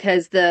was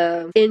because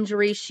the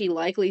injuries she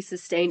likely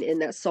sustained in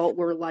that assault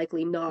were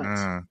likely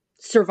not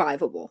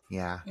survivable.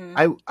 Yeah.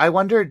 I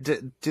wonder,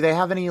 do they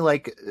have any,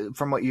 like,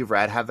 from what you've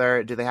read,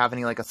 Heather, do they have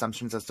any like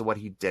assumptions as to what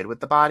he did with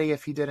the body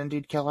if he did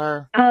indeed kill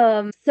her?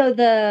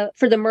 So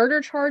for the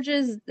murder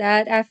charges,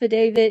 that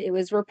affidavit, it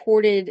was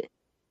reported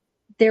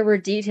there were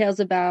details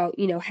about,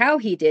 you know, how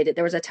he did it.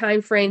 There was a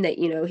time frame that,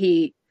 you know,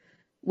 he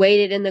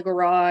waited in the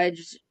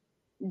garage,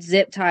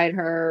 zip tied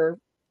her,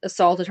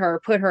 assaulted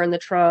her, put her in the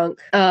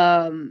trunk,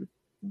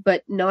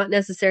 but not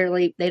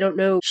necessarily, they don't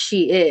know who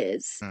she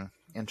is.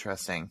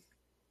 Interesting.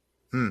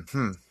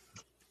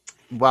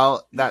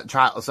 Well, that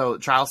trial's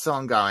still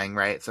ongoing,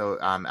 right? So,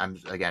 I'm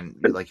again,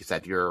 like you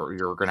said,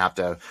 you're gonna have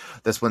to.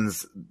 This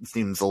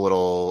seems a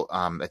little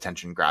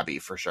attention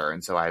grabby for sure,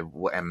 and so I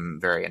am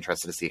very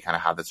interested to see kind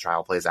of how this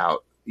trial plays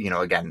out. You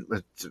know, again,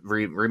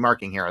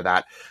 remarking here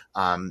that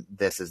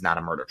this is not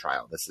a murder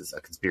trial. This is a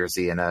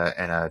conspiracy and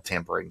a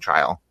tampering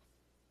trial.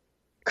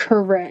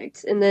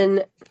 Correct, and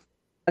then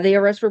the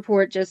arrest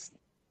report just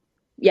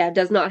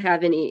does not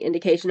have any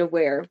indication of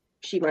where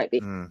she might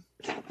be.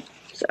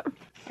 So,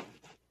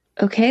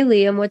 okay,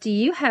 Liam, what do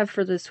you have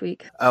for this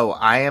week? Oh,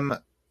 I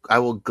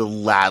will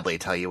gladly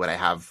tell you what I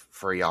have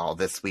for y'all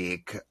this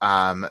week.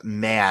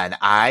 Man,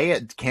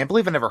 I can't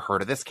believe I never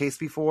heard of this case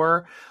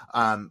before.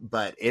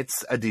 But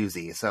it's a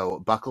doozy. So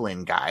buckle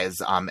in,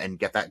 guys, and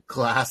get that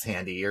glass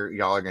handy.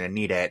 Y'all are going to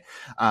need it.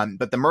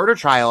 But the murder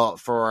trial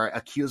for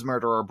accused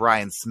murderer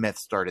Brian Smith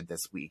started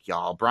this week,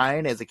 y'all.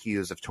 Brian is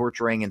accused of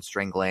torturing and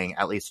strangling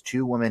at least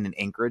 2 women in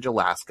Anchorage,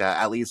 Alaska.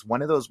 At least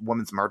one of those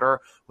women's murder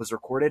was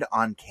recorded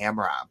on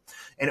camera.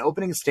 In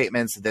opening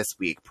statements this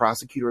week,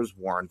 prosecutors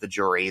warned the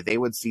jury they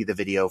would see the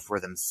video for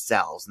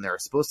themselves, and they're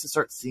supposed to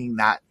start seeing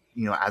that,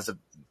 you know, as of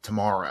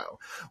tomorrow.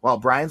 While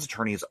Brian's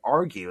attorneys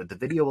argued the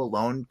video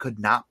alone could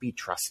not be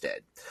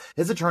trusted.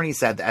 His attorney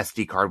said the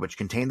SD card, which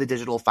contained the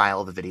digital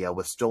file of the video,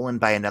 was stolen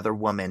by another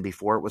woman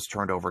before it was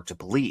turned over to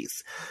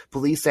police.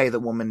 Police say the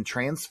woman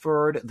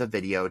transferred the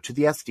video to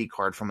the SD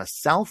card from a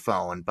cell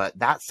phone, but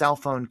that cell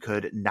phone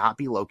could not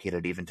be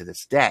located even to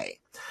this day.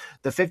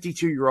 The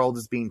 52-year-old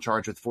is being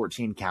charged with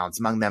 14 counts,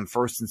 among them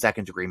first and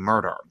second degree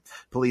murder.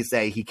 Police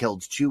say he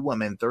killed 2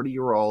 women,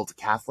 30-year-old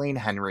Kathleen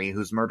Henry,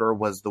 whose murder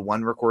was the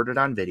one recorded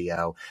on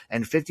video,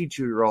 and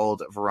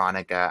 52-year-old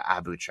Veronica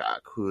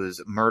Abuchuk,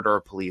 whose murder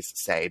police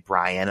say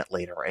Brian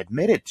later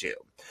admitted to.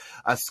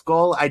 A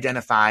skull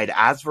identified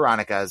as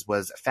Veronica's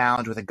was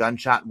found with a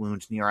gunshot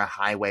wound near a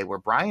highway where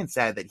Brian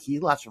said that he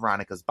left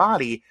Veronica's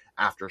body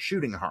after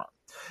shooting her.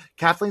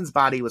 Kathleen's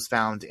body was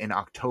found in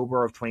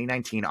October of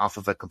 2019 off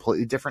of a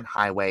completely different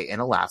highway in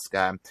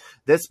Alaska.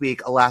 This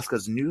week,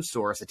 Alaska's news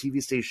source, a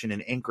TV station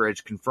in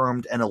Anchorage,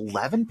 confirmed an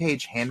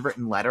 11-page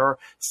handwritten letter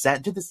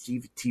sent to the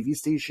TV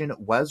station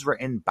was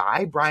written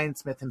by Brian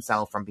Smith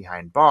himself from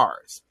behind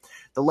bars.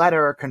 The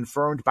letter,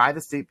 confirmed by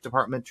the State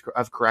Department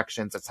of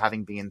Corrections as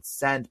having been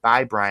sent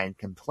by Brian,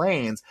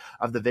 complains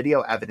of the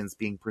video evidence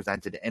being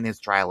presented in his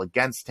trial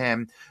against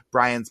him.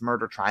 Brian's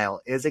murder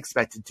trial is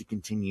expected to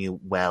continue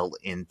well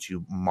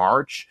into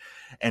March.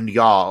 And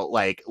y'all,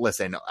 like,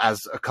 listen,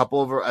 as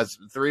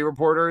 3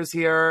 reporters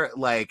here,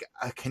 like,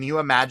 can you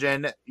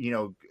imagine, you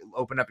know,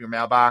 open up your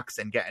mailbox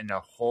and getting a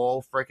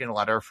whole freaking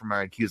letter from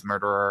an accused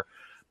murderer?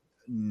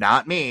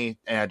 Not me,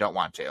 and I don't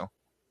want to.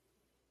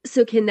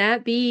 So can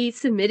that be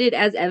submitted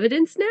as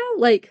evidence now?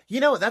 Like, you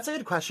know, that's a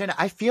good question.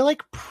 I feel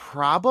like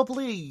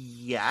probably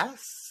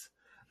yes,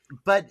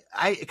 but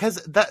because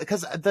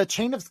the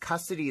chain of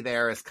custody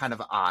there is kind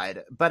of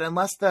odd. But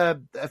unless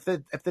if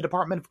the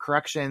Department of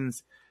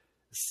Corrections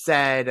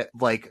said,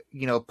 like,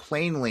 you know,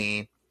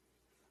 plainly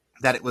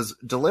that it was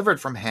delivered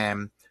from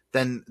him,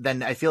 then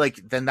I feel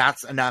like then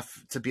that's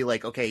enough to be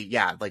like, okay,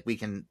 yeah, like we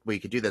could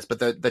do this. But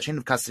the chain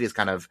of custody is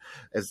kind of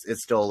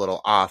is still a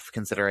little off,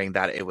 considering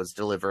that it was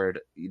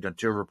delivered, you know,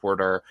 to a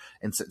reporter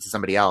and to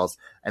somebody else,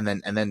 and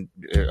then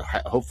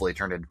hopefully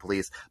turned into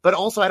police. But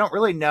also, I don't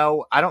really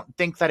know. I don't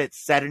think that it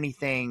said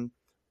anything,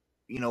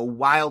 you know,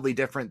 wildly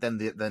different than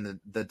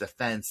the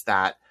defense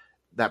that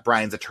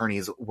Brian's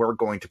attorneys were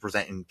going to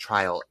present in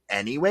trial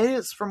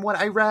anyways, from what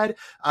I read,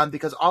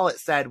 because all it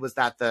said was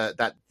that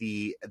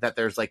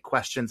there's like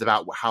questions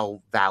about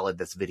how valid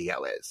this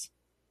video is.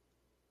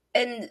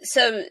 And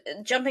so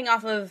jumping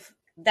off of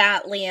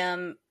that,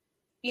 Liam,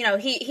 you know,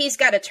 he's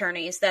got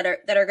attorneys that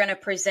are going to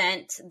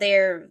present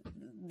their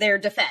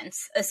defense.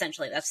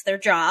 Essentially, that's their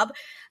job.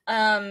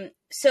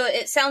 So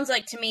it sounds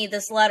like to me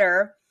this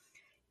letter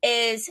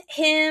is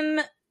him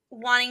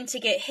wanting to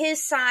get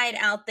his side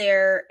out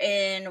there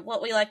in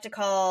what we like to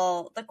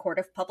call the court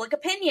of public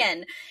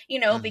opinion, you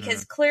know,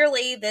 because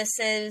clearly this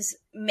is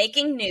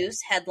making news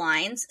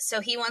headlines. So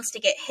he wants to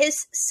get his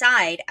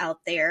side out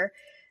there.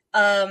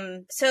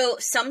 So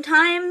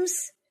sometimes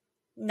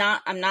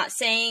I'm not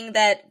saying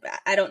that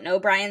I don't know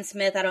Brian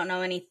Smith. I don't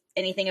know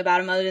anything about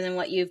him other than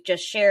what you've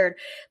just shared,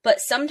 but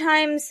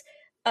sometimes,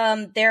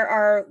 there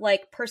are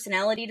like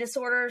personality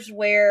disorders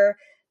where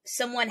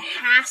someone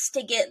has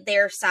to get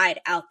their side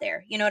out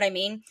there. You know what I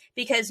mean?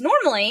 Because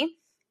normally,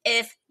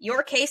 if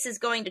your case is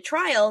going to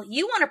trial,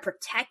 you want to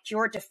protect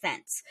your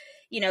defense.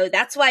 You know,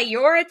 that's why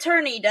your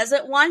attorney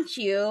doesn't want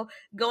you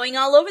going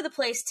all over the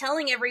place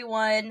telling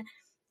everyone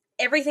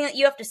everything that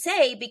you have to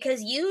say,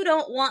 because you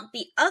don't want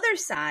the other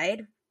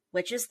side,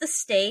 which is the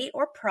state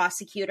or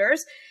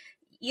prosecutors,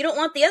 you don't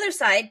want the other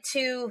side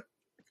to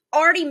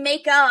already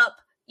make up,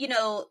 you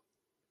know,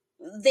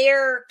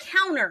 their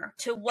counter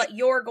to what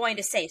you're going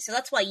to say. So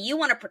that's why you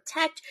want to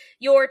protect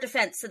your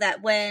defense, so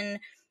that when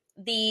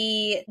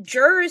the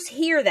jurors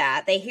hear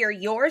that, they hear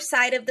your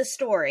side of the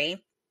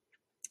story,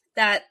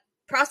 that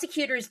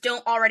prosecutors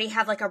don't already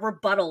have like a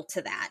rebuttal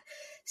to that.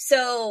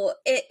 So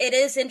it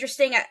is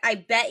interesting. I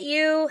bet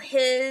you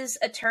his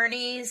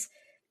attorneys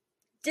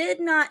did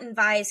not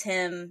advise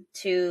him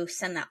to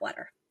send that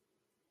letter,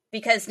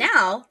 because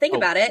now think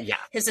about it. Yeah.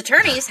 His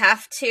attorneys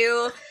have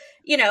to,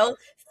 you know,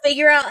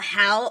 figure out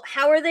how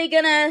are they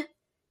gonna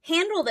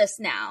handle this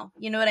now?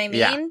 You know what I mean?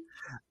 Yeah.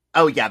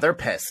 Oh yeah, they're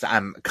pissed.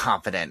 I'm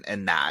confident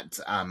in that,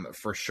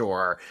 for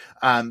sure.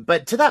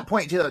 But to that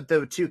point too,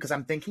 because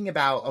I'm thinking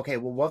about, okay,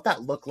 well, what would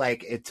that look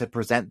like to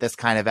present this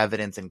kind of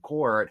evidence in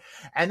court?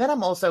 And then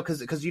I'm also,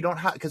 because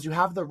you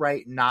have the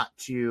right not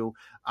to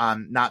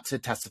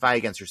testify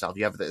against yourself.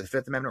 You have the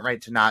Fifth Amendment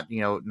right to not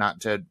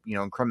to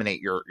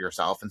incriminate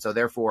yourself, and so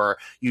therefore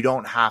you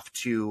don't have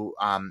to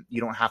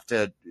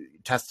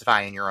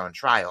testify in your own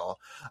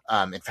trial.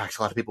 In fact,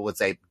 a lot of people would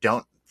say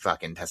don't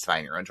fucking testify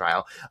in your own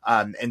trial.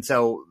 And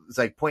so it's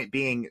like, point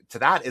being to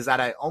that is that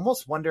I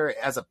almost wonder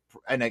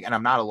and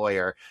I'm not a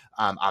lawyer,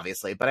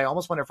 obviously, but I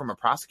almost wonder from a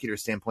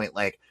prosecutor's standpoint,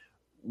 like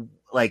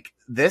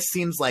this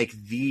seems like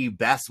the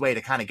best way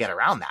to kind of get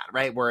around that,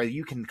 right? Where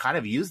you can kind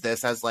of use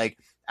this as like,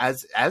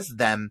 as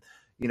them,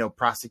 you know,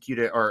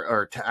 prosecuted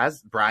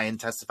as Brian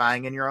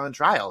testifying in your own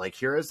trial. Like,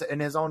 here is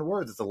in his own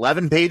words, it's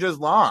 11 pages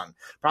long,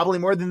 probably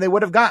more than they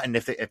would have gotten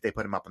if they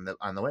put him up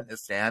on the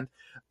witness stand.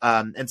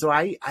 And so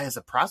I as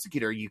a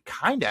prosecutor,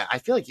 I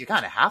feel like you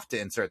kind of have to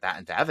insert that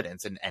into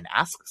evidence and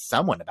ask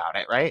someone about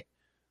it, right?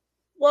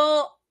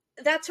 Well,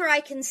 that's where I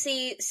can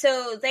see.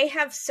 So they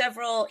have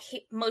several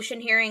motion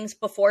hearings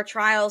before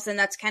trials, and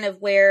that's kind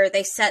of where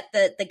they set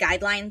the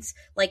guidelines,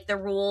 like the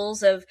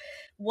rules of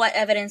what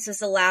evidence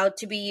is allowed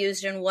to be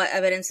used and what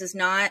evidence is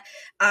not.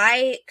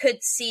 I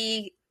could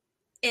see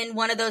in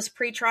one of those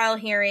pretrial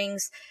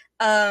hearings,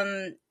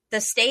 the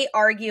state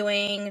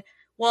arguing,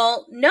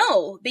 well,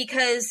 no,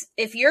 because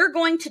if you're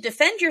going to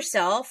defend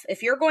yourself,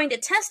 if you're going to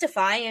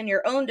testify in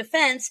your own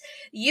defense,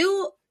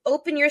 you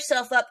open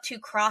yourself up to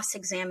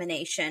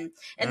cross-examination.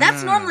 And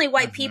that's normally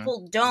why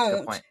people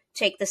don't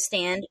take the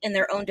stand in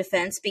their own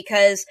defense,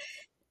 because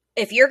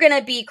if you're going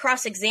to be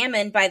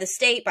cross-examined by the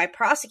state, by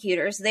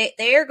prosecutors,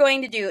 they are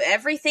going to do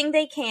everything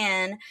they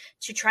can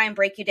to try and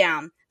break you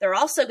down. They're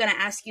also going to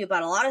ask you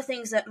about a lot of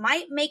things that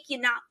might make you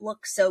not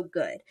look so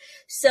good.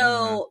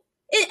 So,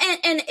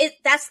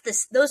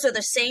 those are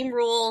the same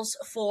rules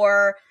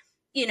for,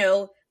 you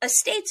know, a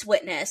state's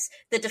witness.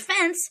 The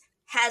defense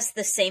has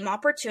the same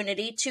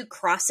opportunity to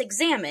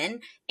cross-examine,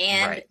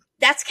 and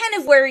that's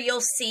kind of where you'll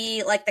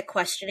see like the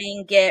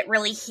questioning get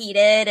really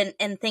heated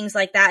and things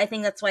like that. I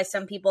think that's why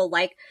some people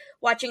like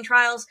watching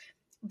trials.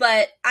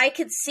 But I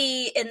could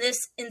see in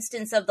this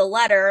instance of the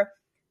letter,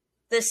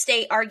 the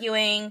state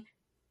arguing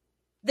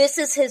this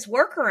is his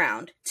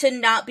workaround to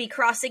not be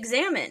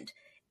cross-examined.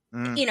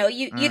 You know,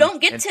 you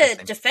don't get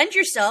to defend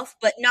yourself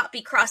but not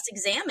be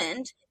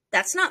cross-examined.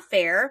 That's not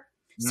fair.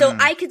 So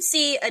I could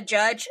see a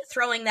judge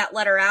throwing that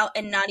letter out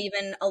and not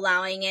even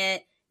allowing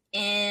it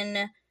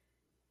in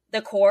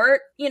the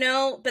court, you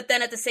know, but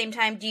then at the same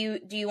time, do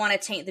you want to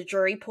taint the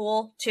jury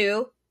pool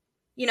too?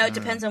 You know, it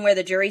depends on where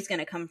the jury's going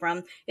to come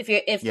from. If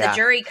the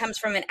jury comes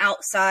from an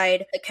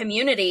outside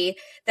community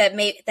that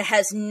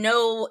has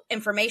no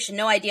information,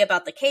 no idea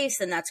about the case,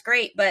 then that's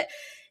great. But,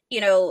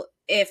 you know,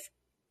 if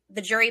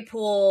the jury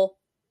pool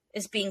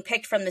is being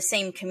picked from the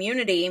same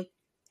community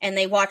and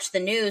they watch the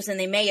news and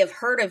they may have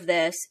heard of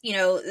this, you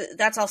know,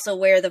 that's also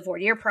where the voir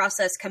dire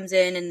process comes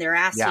in, and they're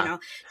asked, you know,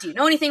 do you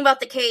know anything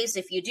about the case?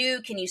 If you do,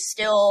 can you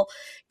still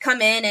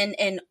come in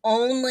and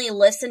only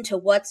listen to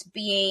what's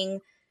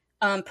being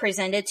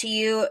presented to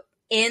you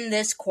in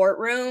this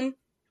courtroom,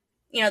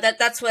 you know,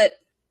 that's what,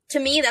 to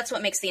me, that's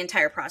what makes the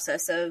entire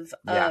process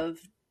of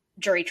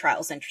jury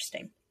trials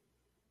interesting.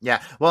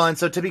 Yeah. Well, and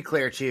so to be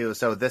clear too,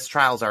 so this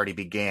trial's already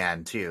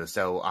began too.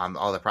 So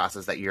all the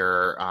process that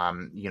you're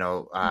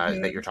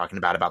that you're talking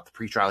about the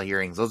pretrial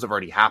hearings, those have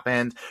already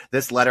happened.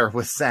 This letter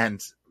was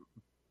sent,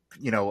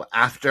 you know,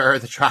 after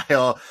the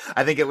trial.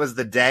 I think it was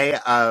the day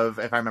of,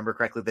 if I remember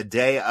correctly, the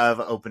day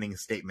of opening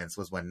statements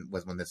was when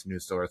this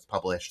news source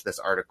published this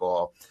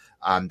article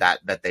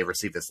that they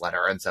received this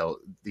letter. And so,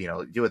 you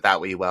know, do it that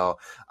way you will.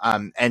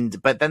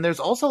 But then there's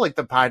also like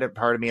the part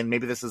of me, and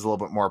maybe this is a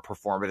little bit more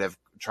performative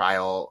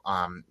trial,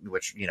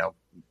 which, you know,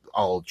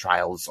 all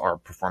trials are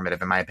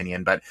performative in my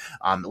opinion, but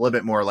a little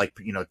bit more like,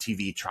 you know,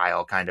 TV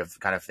trial kind of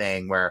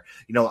thing where,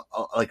 you know,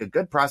 like a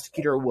good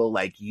prosecutor will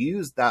like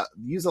use the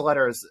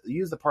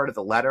part of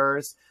the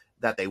letters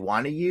that they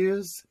want to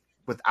use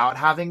without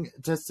having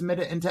to submit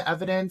it into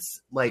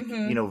evidence, like,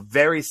 you know,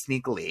 very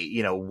sneakily,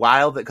 you know,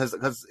 while because,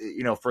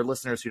 you know, for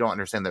listeners who don't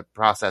understand the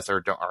process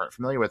or aren't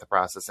familiar with the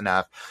process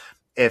enough,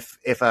 if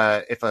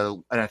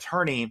an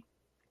attorney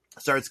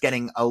starts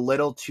getting a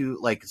little too,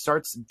 like,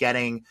 starts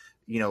banging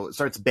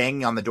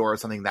on the door of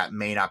something that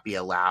may not be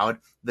allowed,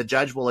 the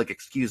judge will like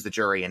excuse the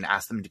jury and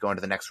ask them to go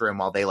into the next room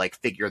while they like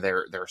figure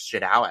their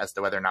shit out as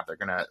to whether or not they're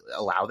going to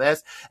allow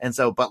this. And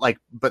so,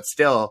 but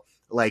still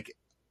like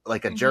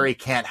a jury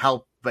can't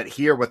help but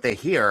hear what they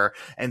hear.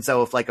 And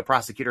so if like a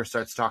prosecutor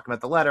starts talking about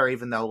the letter,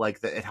 even though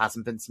like it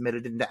hasn't been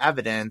submitted into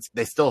evidence,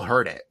 they still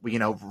heard it, you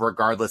know,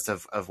 regardless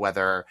of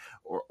whether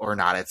or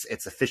not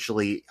it's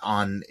officially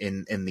on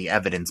in the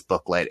evidence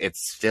booklet.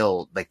 It's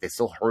still like they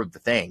still heard the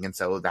thing. And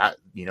so that,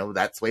 you know,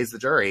 that sways the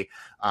jury.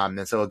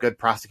 And so a good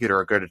prosecutor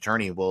or a good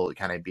attorney will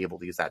kind of be able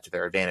to use that to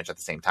their advantage at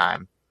the same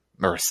time.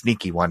 Or a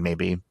sneaky one,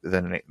 maybe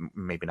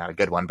maybe not a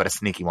good one, but a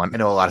sneaky one. I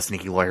know a lot of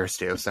sneaky lawyers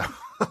too. So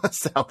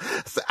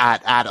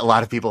at a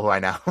lot of people who I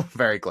know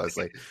very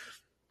closely.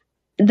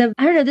 I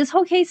don't know, this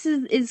whole case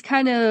is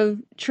kind of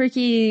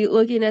tricky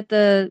looking at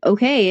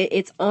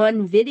it's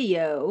on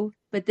video,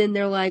 but then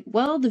they're like,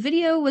 well, the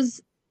video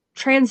was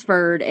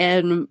transferred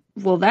and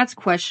well, that's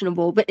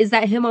questionable, but is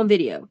that him on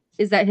video?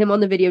 Is that him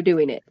on the video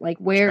doing it? Like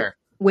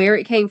where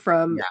it came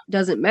from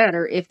doesn't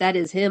matter if that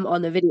is him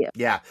on the video.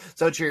 Yeah,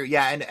 so true.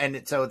 Yeah,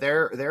 and so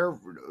they're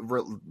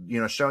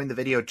you know, showing the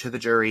video to the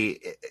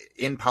jury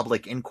in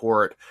public in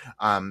court,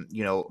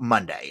 you know,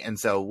 Monday, and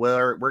so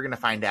we're gonna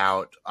find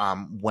out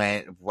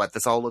what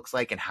this all looks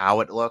like and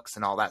how it looks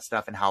and all that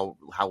stuff and how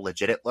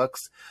legit it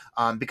looks,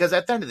 because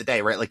at the end of the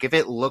day, right, like if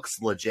it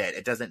looks legit,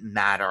 it doesn't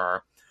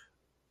matter.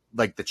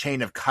 Like the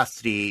chain of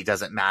custody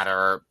doesn't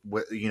matter,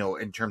 you know,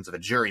 in terms of a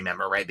jury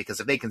member, right? Because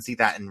if they can see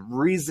that and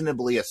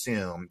reasonably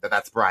assume that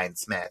that's Brian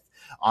Smith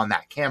on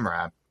that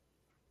camera,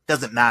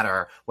 doesn't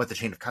matter what the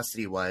chain of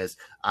custody was,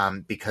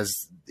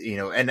 because, you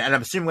know, and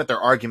I'm assuming what their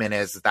argument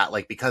is that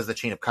like, because the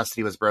chain of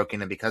custody was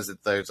broken and because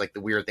there's like the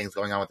weird things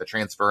going on with the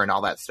transfer and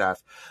all that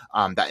stuff,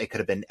 that it could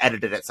have been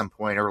edited at some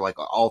point or like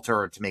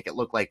altered to make it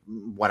look like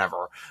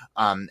whatever.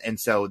 And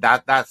so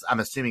that's,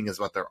 I'm assuming is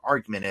what their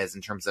argument is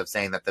in terms of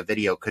saying that the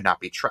video could not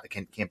be,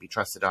 can't be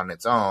trusted on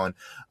its own.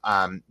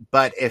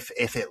 But if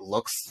it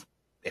looks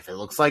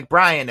like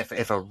Brian,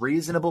 if a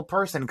reasonable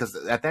person, because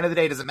at the end of the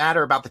day, it doesn't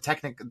matter about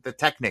the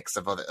techniques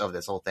of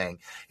this whole thing.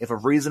 If a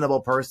reasonable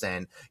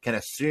person can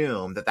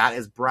assume that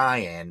is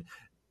Brian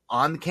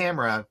on the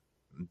camera,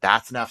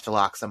 that's enough to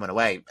lock someone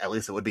away. At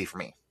least it would be for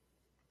me.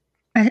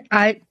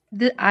 I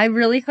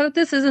really hope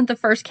this isn't the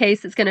first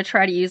case that's going to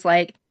try to use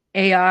like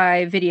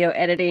AI video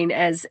editing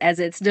as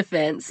its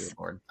defense.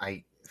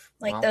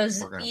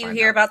 You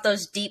hear about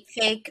those deep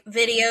fake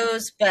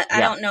videos, but I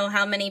don't know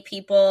how many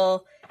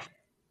people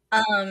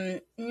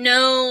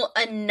know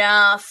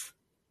enough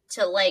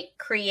to like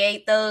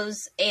create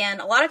those,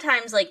 and a lot of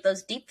times like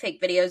those deepfake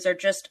videos are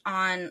just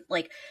on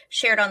like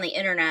shared on the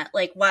internet.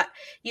 Like what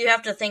you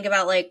have to think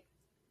about, like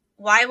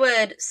why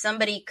would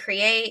somebody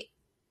create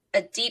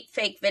a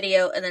deepfake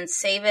video and then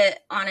save it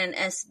on an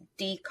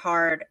SD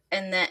card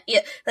and then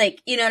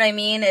like, you know what I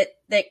mean?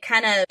 That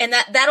kind of, and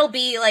that'll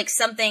be like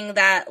something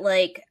that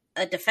like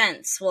a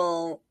defense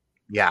will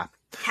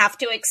have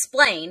to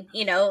explain,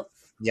 you know.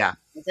 Yeah.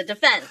 The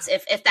defense,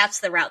 if that's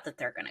the route that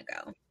they're going to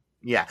go.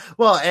 Yeah.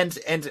 Well,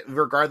 and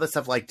regardless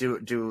of like,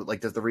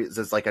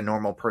 does like a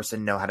normal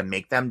person know how to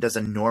make them? Does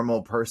a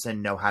normal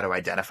person know how to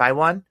identify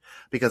one?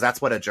 Because that's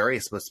what a jury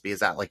is supposed to be, is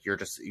that like,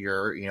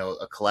 you're, you know,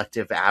 a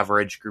collective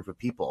average group of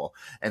people.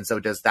 And so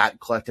does that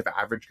collective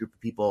average group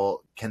of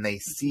people, can they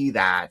see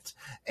that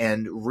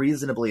and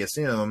reasonably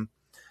assume?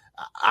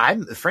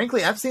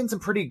 Frankly, I've seen some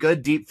pretty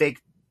good deep fake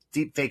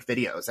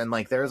videos, and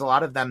like there's a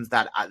lot of them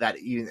that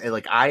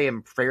like I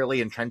am fairly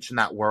entrenched in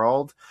that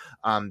world,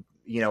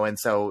 and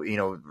so,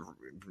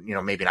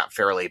 maybe not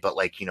fairly, but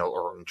like,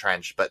 or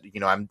entrenched, but,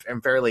 I'm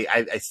fairly,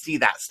 I see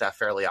that stuff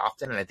fairly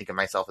often. And I think of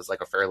myself as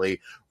like a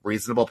fairly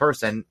reasonable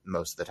person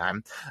most of the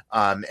time.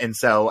 And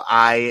so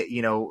I,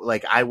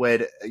 I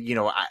would,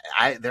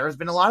 there's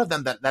been a lot of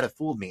them that have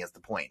fooled me is the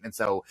point. And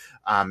so,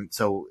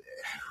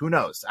 who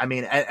knows? I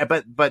mean,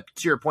 but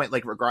to your point,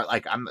 like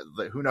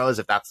who knows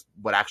if that's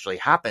what actually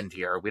happened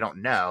here? We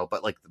don't know.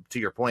 But like, to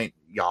your point,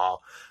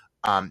 y'all,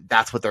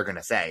 that's what they're going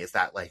to say is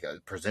that like,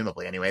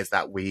 presumably anyways,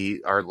 that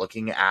we are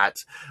looking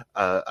at,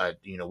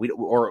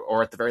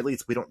 or at the very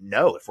least, we don't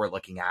know if we're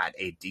looking at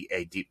a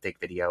deep fake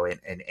video and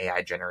an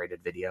AI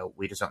generated video.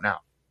 We just don't know.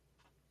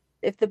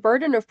 If the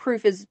burden of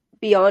proof is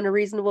beyond a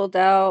reasonable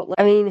doubt,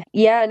 I mean,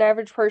 yeah, an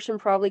average person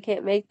probably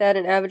can't make that.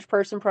 An average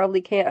person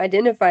probably can't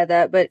identify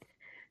that. But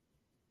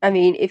I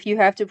mean, if you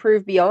have to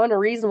prove beyond a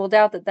reasonable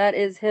doubt that that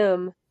is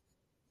him,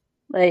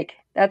 like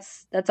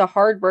that's a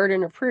hard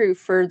burden of proof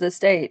for the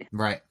state.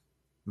 Right.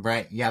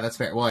 Yeah, that's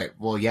fair.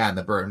 Well, yeah, and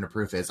the burden of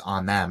proof is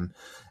on them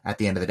at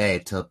the end of the day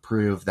to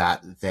prove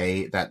that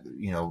they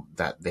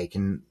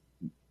can,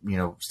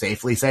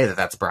 safely say that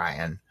that's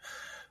Brian.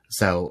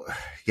 So,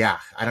 yeah,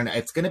 I don't know.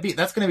 That's going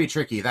to be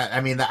tricky.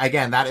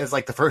 That is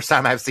like the first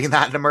time I've seen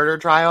that in a murder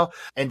trial.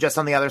 And just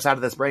on the other side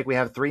of this break, we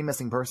have 3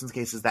 missing persons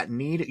cases that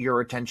need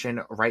your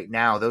attention right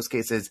now. Those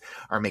cases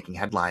are making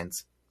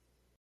headlines.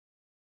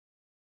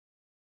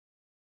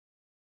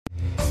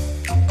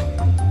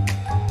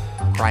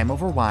 Crime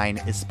Over Wine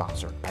is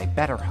sponsored by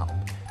BetterHelp.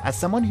 As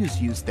someone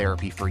who's used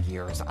therapy for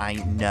years, I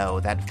know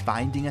that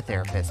finding a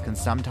therapist can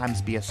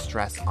sometimes be a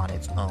stress on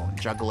its own,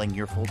 juggling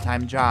your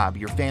full-time job,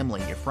 your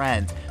family, your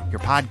friends, your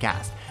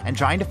podcast, and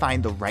trying to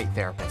find the right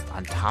therapist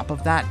on top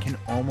of that can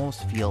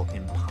almost feel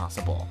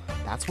impossible.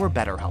 That's where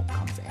BetterHelp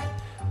comes in.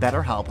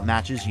 BetterHelp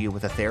matches you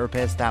with a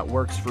therapist that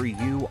works for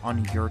you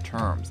on your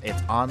terms.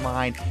 It's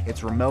online,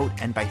 it's remote,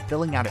 and by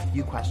filling out a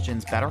few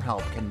questions,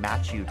 BetterHelp can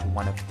match you to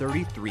one of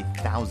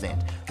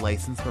 33,000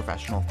 licensed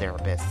professional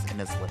therapists in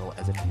as little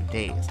as a few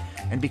days.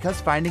 And because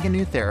finding a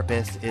new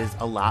therapist is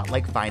a lot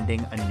like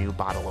finding a new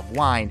bottle of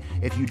wine,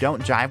 if you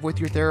don't jive with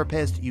your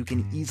therapist, you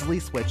can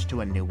easily switch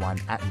to a new one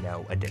at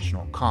no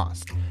additional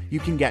cost. You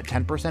can get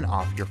 10%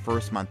 off your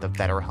first month of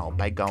BetterHelp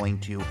by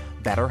going to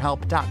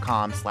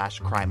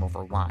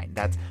BetterHelp.com/crimeoverwine.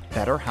 That's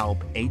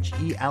BetterHelp,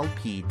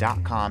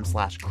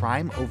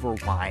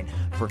 HELP.com/crimeoverwine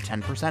for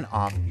 10%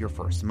 off your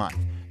first month.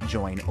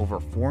 Join over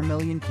 4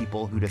 million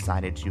people who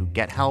decided to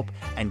get help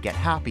and get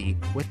happy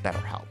with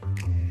BetterHelp.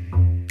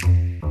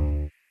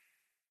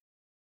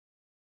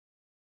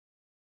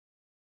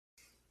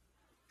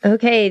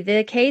 Okay,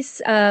 the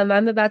case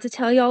I'm about to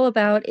tell you all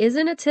about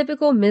isn't a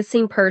typical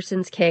missing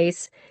persons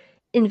case.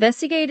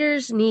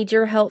 Investigators need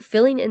your help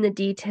filling in the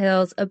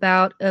details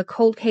about a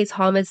cold case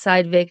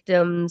homicide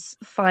victim's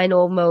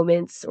final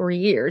moments or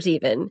years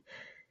even.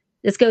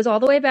 This goes all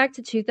the way back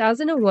to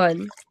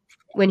 2001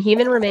 when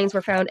human remains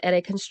were found at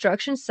a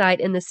construction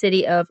site in the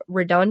city of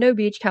Redondo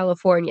Beach,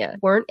 California.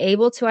 Weren't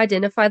able to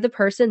identify the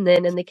person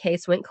then and the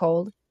case went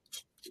cold.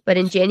 But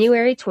in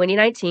January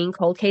 2019,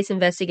 cold case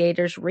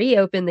investigators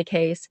reopened the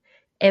case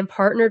and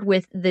partnered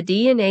with the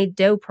DNA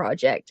Doe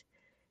Project.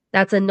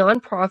 That's a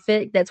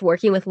nonprofit that's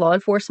working with law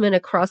enforcement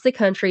across the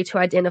country to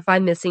identify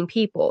missing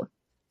people.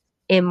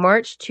 In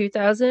March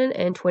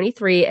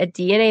 2023, a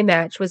DNA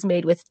match was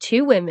made with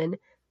 2 women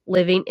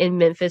living in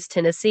Memphis,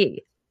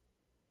 Tennessee.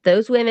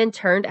 Those women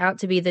turned out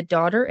to be the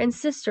daughter and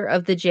sister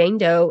of the Jane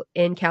Doe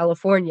in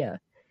California,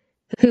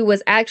 who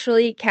was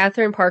actually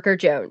Catherine Parker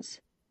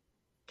Jones.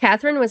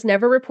 Catherine was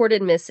never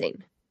reported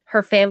missing.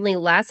 Her family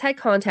last had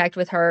contact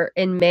with her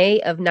in May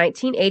of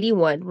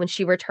 1981 when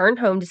she returned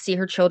home to see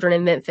her children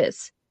in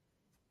Memphis.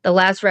 The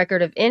last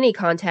record of any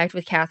contact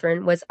with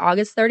Catherine was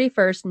August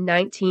 31st,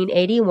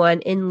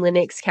 1981 in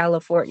Lenox,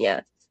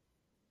 California.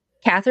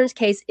 Catherine's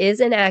case is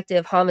an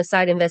active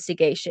homicide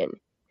investigation.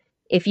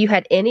 If you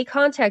had any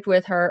contact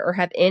with her or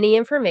have any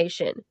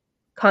information,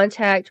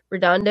 contact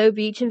Redondo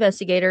Beach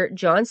investigator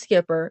John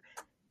Skipper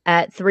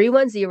at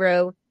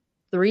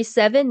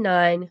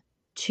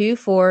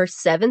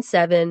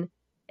 310-379-2477,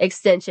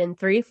 extension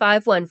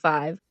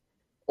 3515,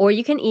 or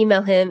you can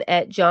email him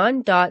at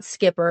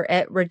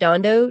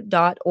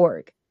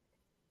john.skipper@redondo.org.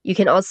 You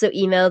can also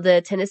email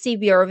the Tennessee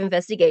Bureau of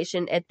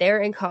Investigation at their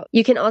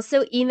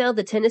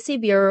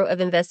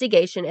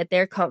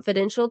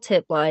confidential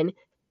tip line,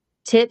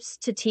 tips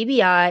to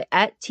TBI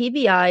at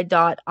tbi.in.gov.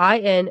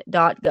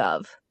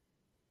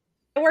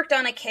 I worked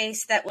on a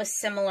case that was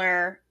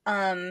similar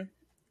to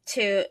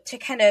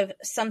kind of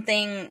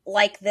something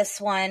like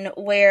this one,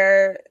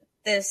 where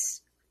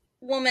this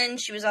woman,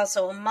 she was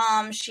also a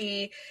mom,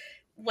 she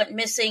went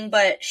missing,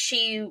 but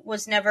she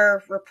was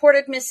never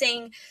reported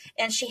missing,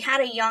 and she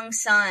had a young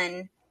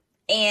son,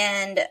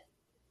 and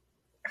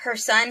her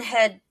son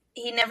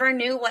he never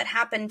knew what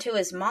happened to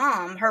his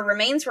mom. Her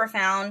remains were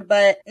found,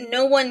 but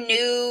no one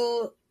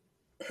knew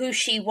who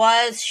she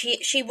was.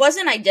 She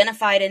wasn't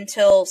identified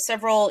until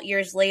several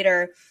years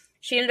later.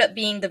 She ended up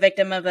being the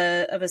victim of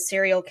a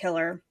serial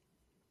killer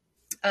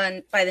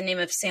by the name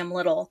of Sam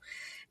Little.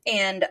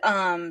 And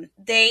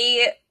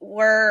they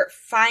were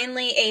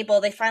finally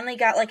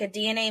got like a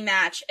DNA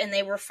match, and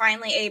they were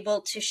finally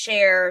able to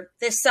share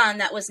this son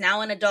that was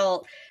now an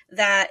adult,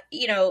 that,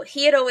 you know,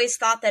 he had always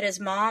thought that his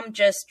mom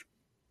just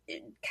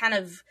kind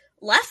of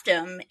left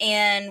him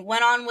and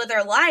went on with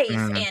her life,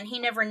 and he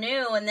never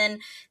knew. And then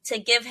to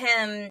give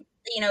him,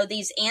 you know,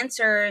 these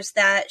answers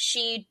that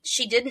she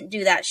didn't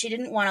do that. She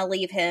didn't want to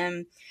leave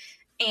him,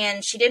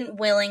 and she didn't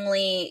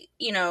willingly,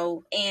 you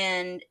know,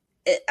 and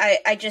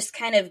I just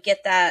kind of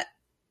get that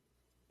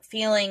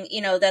feeling,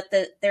 you know, that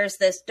there's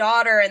this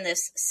daughter and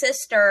this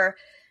sister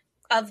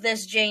of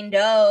this Jane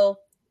Doe,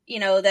 you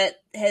know,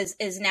 that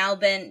is now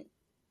been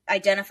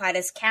identified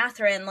as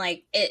Catherine.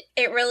 Like,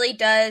 it really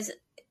does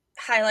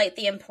highlight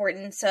the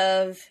importance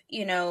of,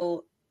 you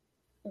know,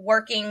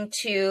 working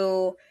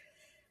to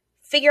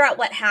figure out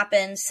what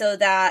happened so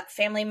that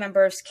family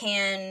members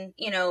can,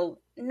 you know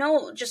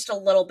just a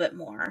little bit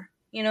more.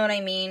 You know what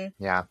I mean?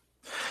 Yeah.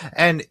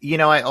 And, you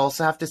know, I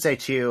also have to say,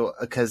 too,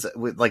 because,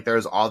 like,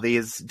 there's all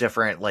these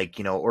different, like,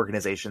 you know,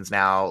 organizations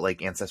now,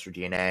 like Ancestry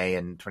DNA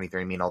and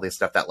 23andMe and all this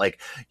stuff that, like,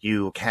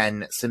 you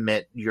can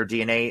submit your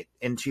DNA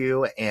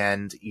into,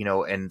 and,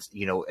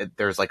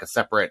 there's, like, a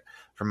separate,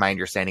 from my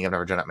understanding, I've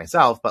never done it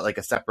myself, but, like,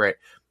 a separate,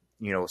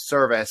 you know,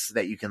 service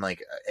that you can,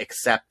 like,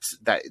 accept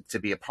that to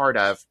be a part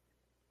of,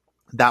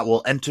 that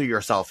will enter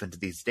yourself into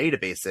these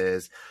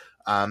databases.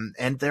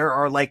 And there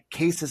are, like,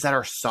 cases that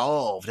are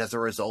solved as a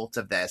result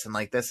of this. And,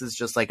 like, this is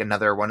just, like,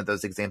 another one of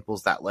those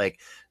examples that, like,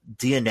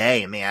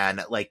 DNA,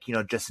 man, like, you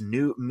know, just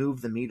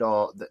move the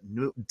needle,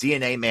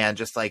 DNA, man,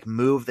 just, like,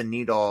 move the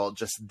needle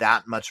just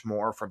that much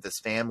more for this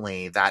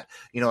family that,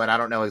 you know, and I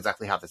don't know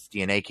exactly how this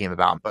DNA came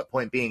about, but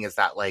point being is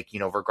that, like, you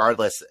know,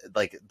 regardless,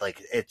 like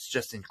it's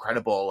just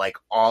incredible, like,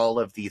 all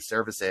of these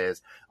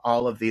services,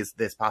 all of these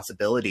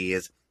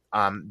possibilities,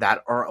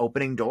 that are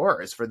opening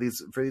doors for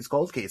these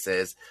cold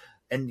cases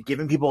and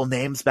giving people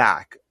names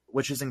back,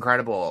 which is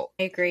incredible.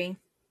 I agree.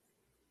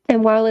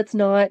 And while it's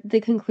not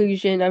the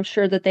conclusion I'm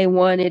sure that they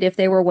wanted, if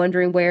they were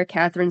wondering where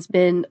Catherine's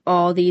been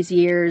all these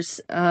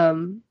years,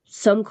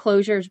 some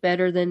closure is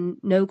better than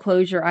no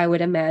closure, I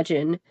would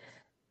imagine.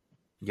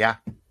 Yeah,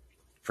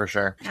 for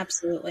sure.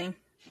 Absolutely.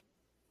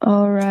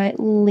 All right,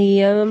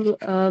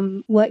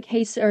 Liam, what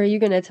case are you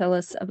going to tell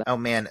us about? Oh,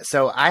 man.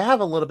 So I have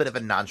a little bit of a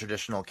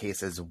non-traditional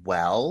case as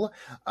well.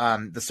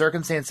 The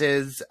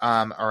circumstances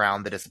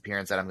around the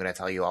disappearance that I'm going to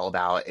tell you all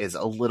about is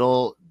a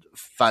little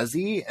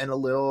fuzzy and a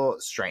little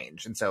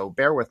strange. And so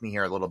bear with me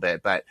here a little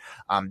bit. But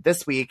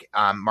this week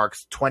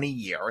marks 20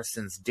 years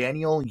since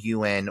Daniel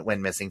Ewan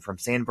went missing from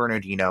San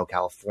Bernardino,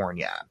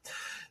 California.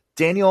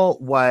 Daniel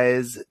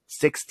was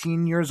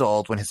 16 years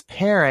old when his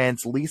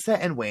parents,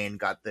 Lisa and Wayne,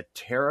 got the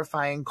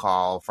terrifying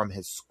call from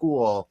his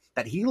school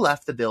that he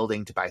left the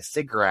building to buy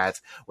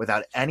cigarettes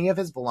without any of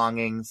his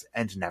belongings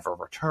and never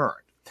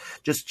returned.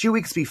 Just 2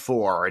 weeks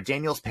before,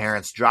 Daniel's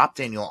parents dropped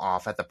Daniel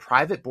off at the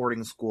private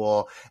boarding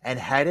school and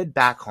headed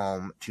back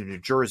home to New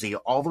Jersey,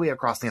 all the way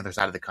across the other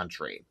side of the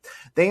country.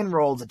 They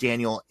enrolled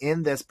Daniel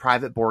in this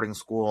private boarding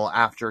school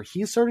after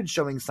he started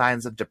showing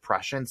signs of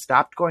depression,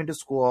 stopped going to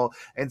school,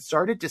 and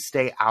started to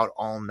stay out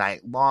all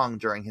night long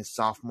during his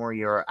sophomore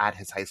year at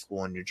his high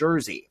school in New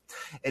Jersey.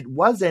 It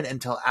wasn't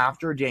until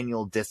after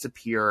Daniel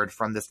disappeared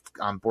from this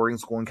boarding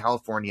school in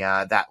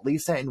California that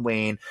Lisa and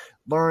Wayne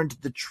learned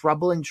the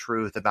troubling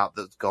truth about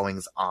the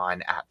goings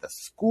on at the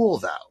school,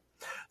 though.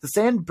 The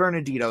San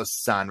Bernardino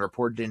Sun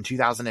reported in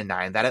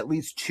 2009 that at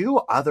least 2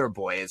 other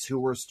boys who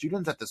were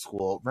students at the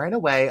school ran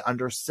away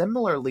under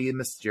similarly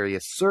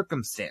mysterious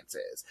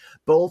circumstances,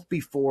 both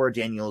before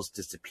Daniel's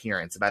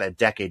disappearance, about a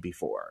decade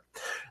before.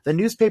 The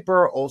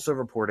newspaper also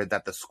reported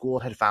that the school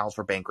had filed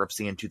for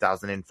bankruptcy in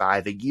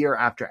 2005, a year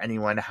after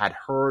anyone had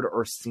heard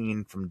or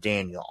seen from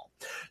Daniel.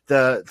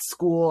 The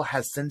school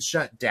has since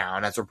shut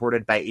down, as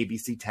reported by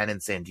ABC 10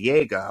 in San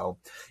Diego.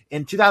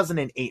 In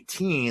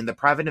 2018, the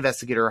private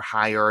investigator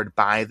hired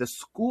by the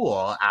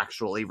school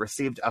actually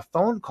received a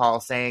phone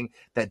call saying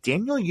that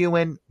Daniel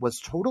Ewan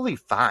was totally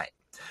fine,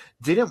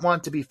 didn't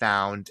want to be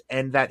found,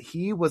 and that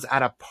he was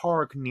at a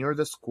park near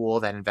the school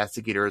that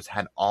investigators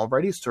had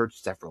already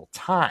searched several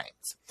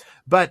times.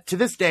 But to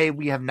this day,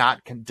 we have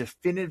not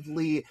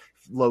definitively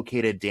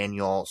located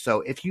Daniel.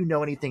 So if you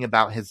know anything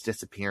about his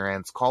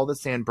disappearance, call the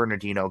San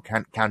Bernardino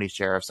County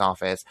Sheriff's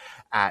Office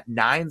at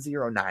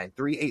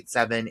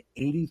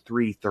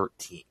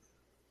 909-387-8313.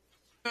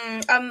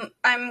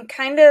 I'm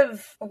kind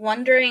of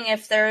wondering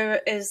if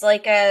there is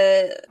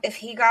if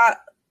he got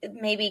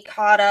maybe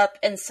caught up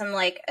in some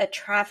a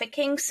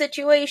trafficking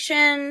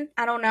situation.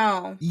 I don't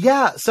know.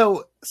 Yeah.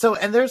 So,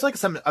 and there's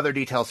some other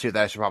details too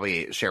that I should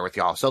probably share with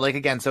y'all. So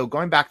again, so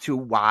going back to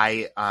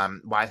why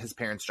his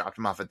parents dropped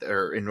him off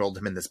or enrolled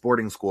him in this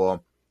boarding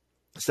school.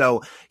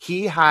 So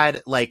he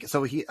had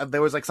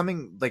there was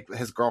something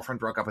his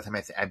girlfriend broke up with him,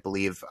 I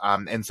believe.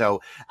 And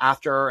so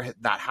after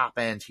that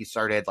happened, he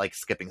started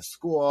skipping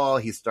school.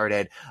 He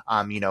started,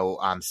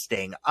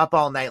 staying up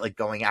all night,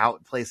 going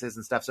out places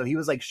and stuff. So he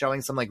was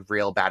showing some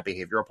real bad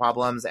behavioral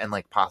problems and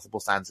possible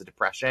signs of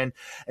depression.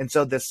 And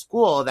so this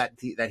school that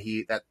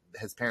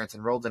his parents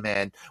enrolled him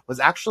in was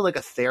actually like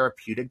a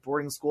therapeutic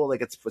boarding school.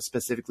 Like it's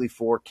specifically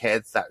for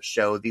kids that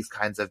show these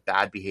kinds of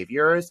bad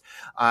behaviors,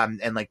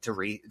 and like to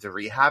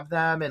rehab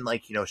them and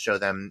like, you know, show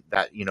them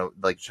that, you know,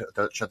 like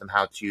show them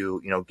how to,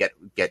 you know, get,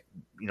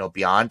 you know,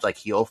 beyond, like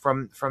heal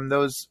from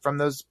those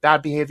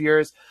bad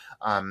behaviors.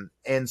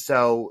 And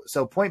so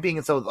point being,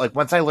 and so like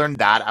once I learned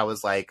that, I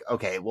was like,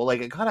 okay, well,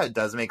 like it kind of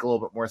does make a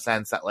little bit more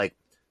sense that like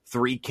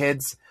 3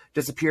 kids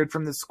disappeared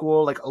from the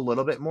school, like a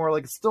little bit more.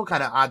 Like it's still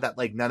kind of odd that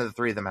like none of the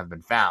 3 of them have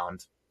been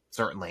found,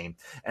 certainly,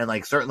 and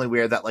like certainly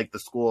weird that like the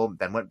school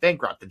then went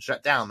bankrupt and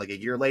shut down like a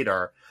year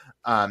later.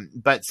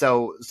 But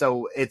so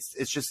it's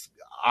just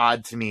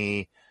odd to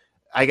me,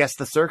 I guess,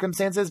 the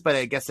circumstances, but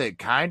I guess it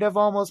kind of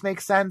almost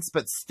makes sense.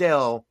 But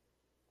still,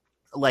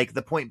 like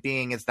the point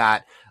being is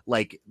that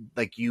like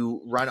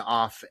you run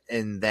off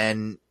and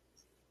then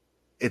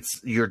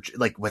you're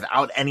like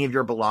without any of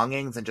your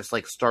belongings and just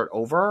like start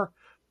over.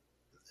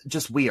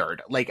 Just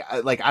weird. Like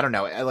I don't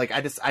know. Like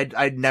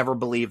I'd never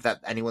believe that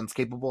anyone's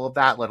capable of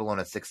that, let alone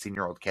a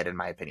 16-year-old kid, in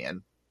my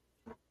opinion.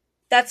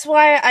 That's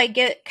why I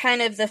get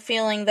kind of the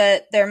feeling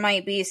that there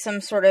might be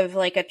some sort of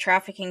like a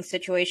trafficking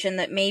situation,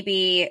 that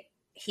maybe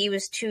he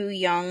was too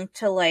young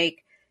to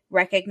like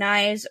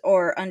recognize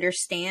or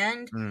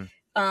understand.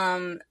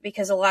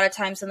 Because a lot of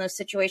times in those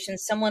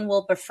situations, someone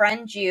will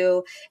befriend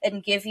you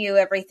and give you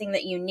everything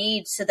that you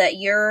need so that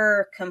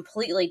you're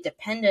completely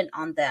dependent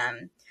on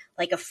them.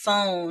 Like a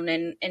phone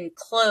and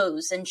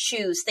clothes and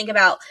shoes. Think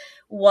about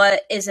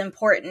what is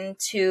important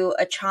to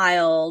a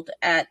child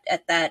at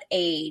that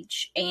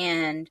age.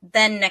 And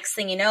then next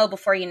thing you know,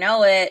 before you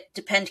know it,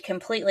 depend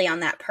completely on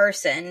that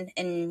person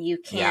and you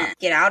can't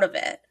get out of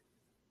it.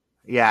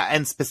 Yeah,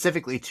 and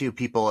specifically to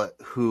people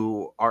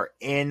who are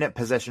in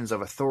positions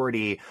of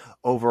authority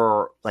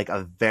over like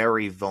a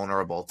very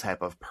vulnerable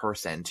type of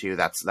person too.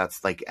 That's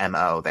like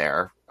MO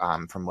there,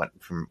 from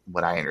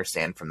what I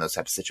understand from those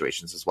types of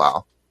situations as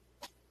well.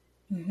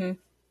 Mm-hmm.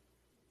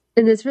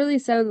 And this really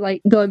sounds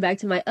like going back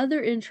to my other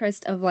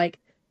interest of like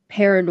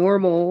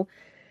paranormal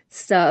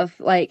stuff.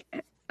 Like,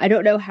 I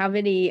don't know how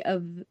many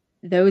of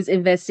those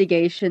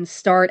investigations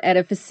start at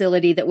a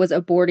facility that was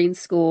a boarding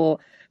school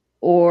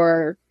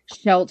or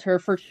shelter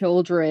for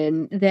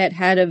children that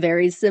had a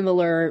very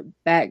similar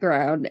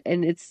background.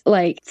 And it's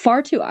like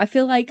I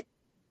feel like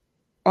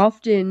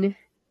often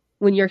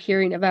when you're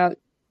hearing about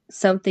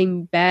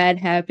something bad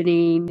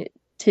happening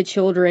to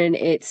children,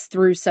 it's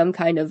through some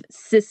kind of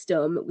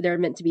system. They're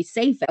meant to be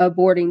safe. A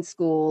boarding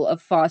school, a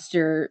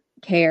foster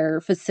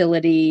care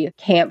facility,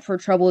 camp for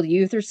troubled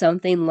youth or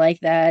something like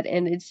that.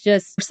 And it's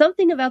just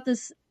something about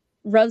this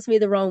rubs me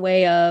the wrong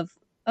way of,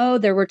 oh,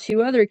 there were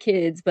 2 other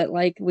kids, but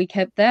like we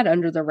kept that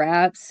under the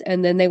wraps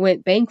and then they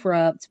went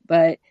bankrupt.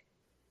 But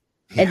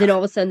and then all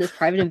of a sudden this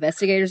private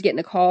investigator's getting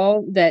a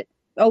call that,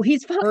 oh,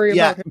 he's fine.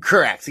 Yeah,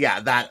 correct.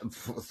 Yeah, that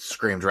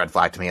screamed red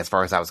flag to me as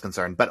far as I was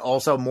concerned. But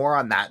also more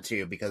on that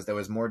too, because there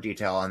was more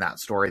detail on that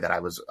story that I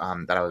was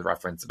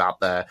referenced about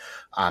the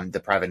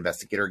private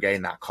investigator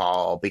getting that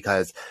call.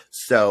 Because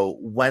so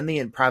when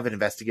the private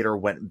investigator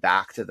went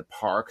back to the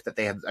park that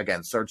they had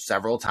again searched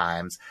several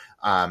times,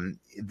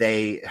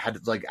 they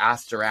had like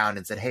asked around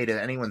and said, hey, did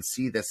anyone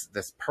see this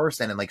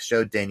person, and like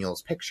showed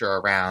Daniel's picture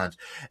around,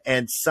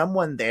 and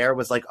someone there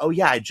was like, oh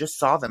yeah, I just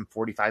saw them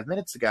 45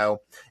 minutes ago.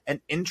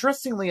 And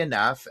interestingly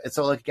enough,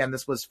 so like again,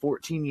 this was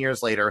 14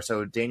 years later,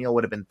 so Daniel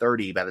would have been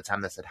 30 by the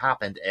time this had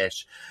happened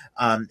ish.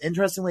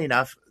 Interestingly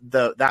enough,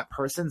 that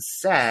person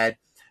said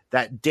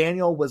that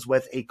Daniel was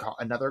with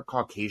another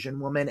Caucasian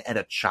woman and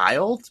a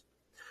child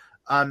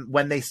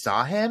when they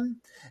saw him.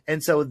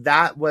 And so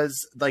that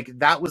was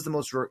the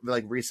most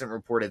recent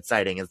reported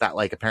sighting, is that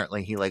like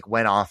apparently he like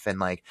went off and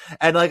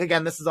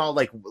again, this is all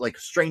like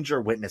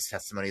stranger witness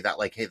testimony that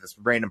like, hey, this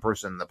random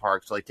person in the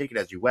park, so like take it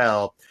as you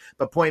will.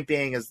 But point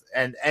being is,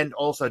 and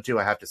also too,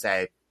 I have to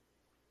say,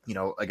 you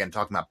know, again,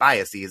 talking about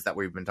biases that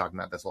we've been talking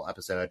about this whole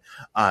episode,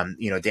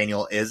 you know,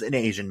 Daniel is an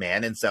Asian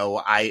man. And so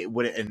I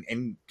would,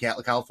 in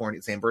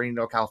California, San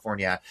Bernardino,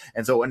 California.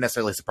 And so it wouldn't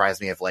necessarily surprise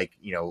me if like,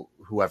 you know,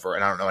 whoever,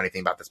 and I don't know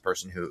anything about this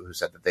person who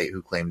said that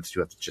who claimed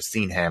to have just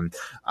seen him.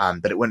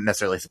 But it wouldn't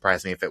necessarily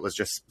surprise me if it was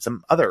just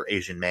some other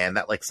Asian man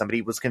that like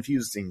somebody was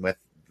confusing with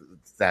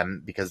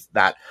them, because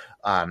that,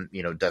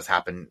 you know, does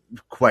happen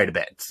quite a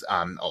bit,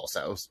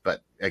 also.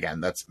 But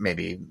again, that's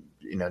maybe,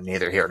 you know,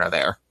 neither here nor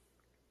there.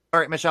 All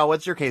right, Michelle,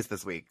 what's your case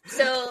this week?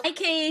 So my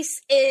case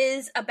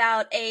is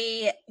about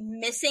a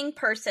missing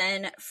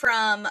person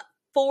from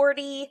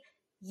 40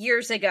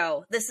 years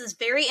ago. This is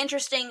very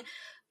interesting.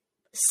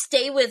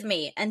 Stay with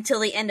me until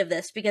the end of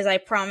this, because I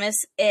promise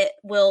it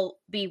will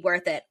be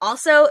worth it.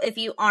 Also, if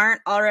you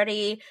aren't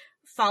already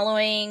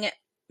following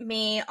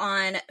me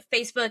on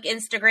Facebook,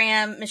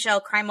 Instagram,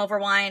 Michelle Crime Over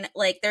Wine,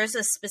 like there's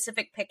a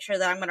specific picture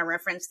that I'm going to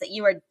reference that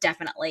you are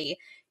definitely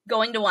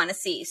going to want to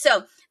see.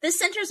 So this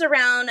centers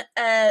around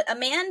a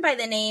man by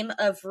the name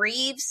of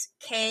Reeves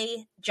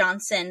K.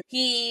 Johnson.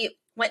 He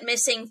went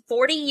missing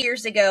 40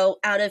 years ago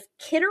out of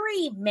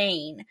Kittery,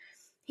 Maine.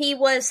 He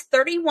was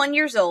 31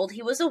 years old.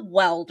 He was a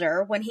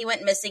welder when he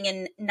went missing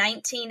in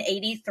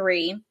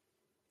 1983.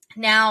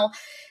 Now,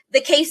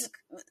 the case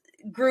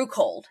grew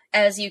cold,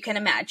 as you can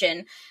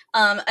imagine.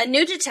 A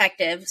new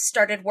detective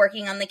started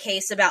working on the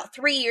case about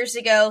 3 years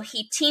ago.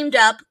 He teamed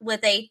up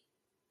with a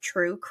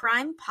true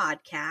crime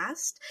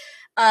podcast,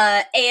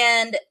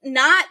 and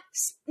not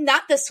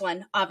this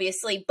one,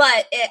 obviously,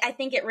 but I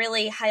think it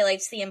really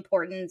highlights the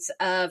importance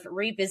of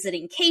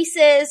revisiting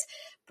cases,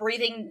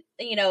 breathing,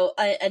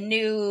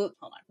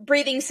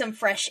 breathing some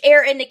fresh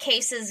air into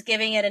cases,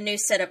 giving it a new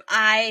set of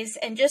eyes,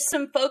 and just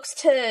some folks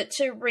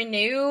to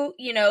renew,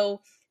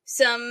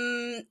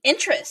 some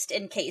interest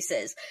in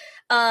cases.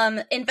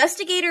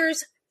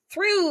 Investigators,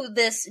 through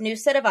this new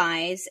set of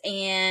eyes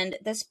and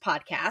this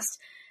podcast,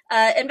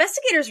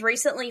 investigators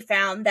recently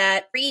found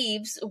that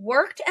Reeves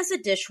worked as a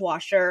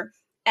dishwasher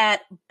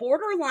at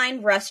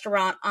Borderline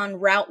Restaurant on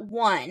Route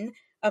 1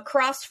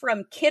 across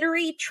from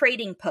Kittery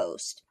Trading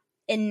Post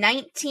in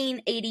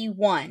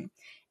 1981.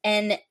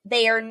 And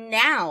they are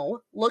now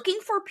looking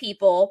for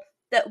people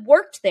that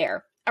worked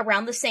there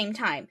around the same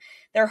time.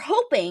 They're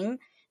hoping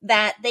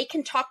that they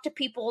can talk to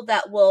people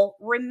that will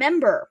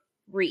remember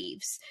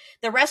Reeves.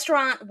 The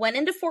restaurant went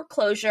into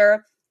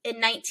foreclosure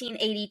in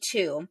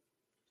 1982.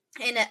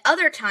 And at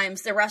other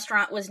times, the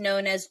restaurant was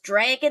known as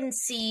Dragon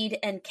Seed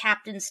and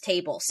Captain's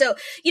Table. So,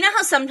 you know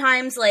how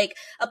sometimes, like,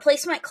 a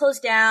place might close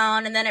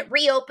down and then it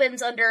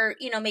reopens under,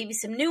 maybe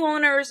some new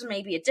owners,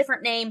 maybe a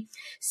different name.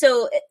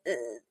 So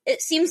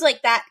it seems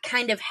like that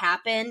kind of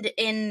happened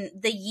in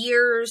the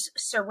years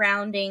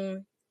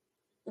surrounding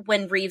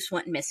when Reeves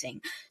went missing.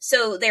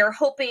 So they're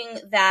hoping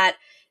that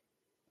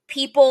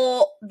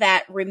people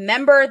that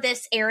remember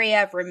this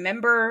area,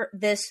 remember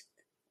this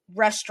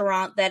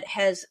restaurant that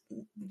has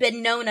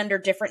been known under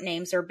different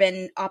names or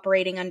been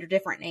operating under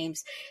different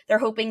names, they're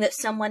hoping that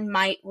someone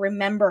might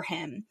remember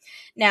him.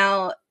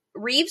 Now,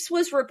 Reeves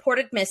was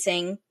reported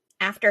missing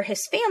after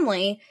his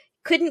family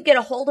couldn't get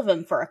a hold of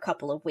him for a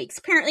couple of weeks.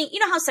 Apparently, you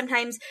know how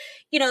sometimes,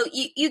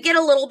 you get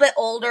a little bit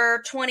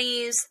older,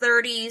 20s,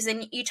 30s,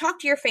 and you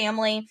talk to your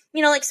family.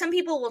 Like some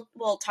people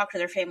will talk to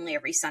their family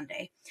every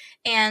Sunday.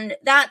 And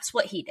that's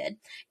what he did.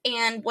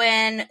 And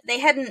when they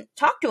hadn't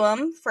talked to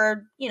him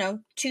for, 2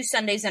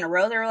 Sundays in a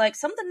row, they were like,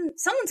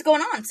 someone's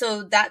going on.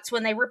 So that's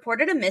when they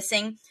reported him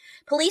missing.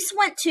 Police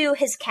went to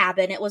his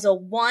cabin. It was a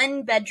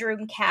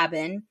 1-bedroom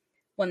cabin.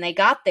 When they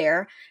got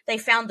there, they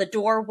found the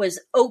door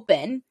was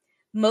open.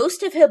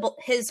 Most of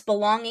his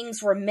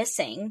belongings were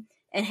missing,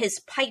 and his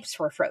pipes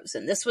were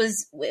frozen.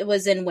 It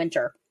was in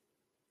winter.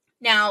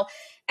 Now,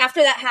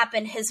 after that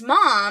happened, his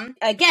mom,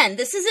 again,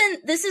 this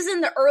is in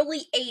the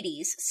early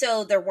 80s,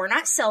 so there were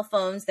not cell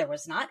phones, there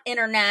was not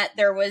internet,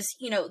 there wasn't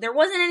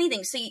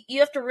anything. So you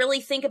have to really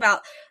think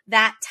about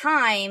that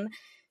time.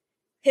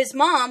 His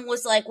mom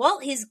was like, well,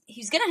 he's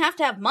going to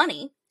have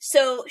money.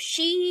 So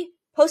she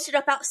posted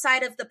up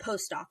outside of the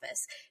post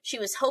office. She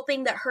was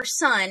hoping that her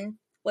son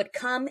would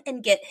come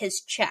and get his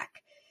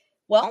check.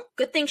 Well,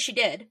 good thing she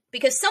did,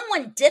 because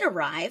someone did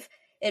arrive.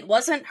 It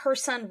wasn't her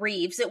son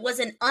Reeves. It was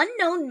an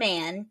unknown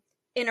man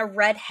in a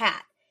red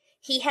hat.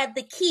 He had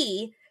the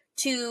key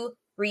to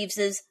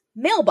Reeves's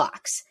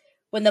mailbox.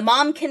 When the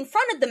mom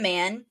confronted the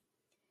man,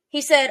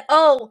 he said,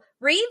 "Oh,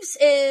 Reeves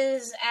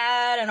is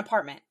at an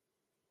apartment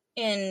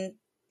in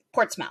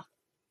Portsmouth."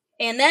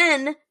 And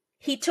then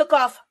he took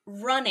off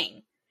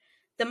running.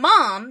 The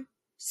mom,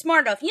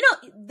 smart enough,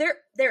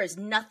 there is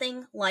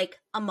nothing like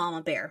a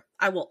mama bear.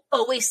 I will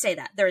always say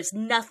that. There is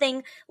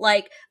nothing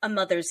like a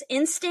mother's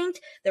instinct.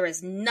 There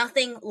is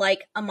nothing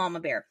like a mama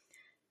bear.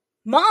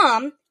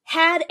 Mom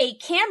had a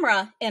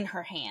camera in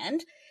her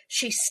hand.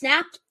 She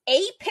snapped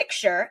a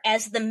picture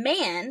as the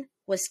man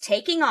was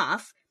taking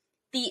off.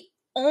 The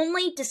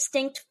only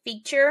distinct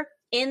feature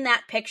in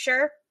that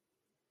picture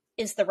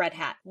is the red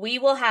hat. We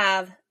will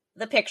have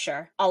the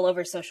picture all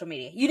over social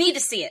media. You need to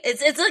see it.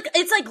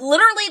 It's like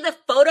literally the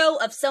photo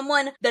of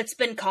someone that's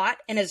been caught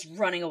and is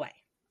running away.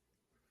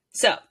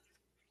 So,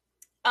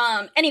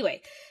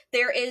 anyway,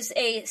 there is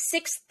a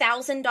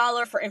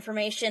 $6,000 for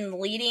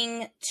information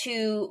leading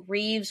to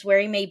Reeves, where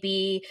he may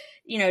be,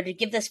 to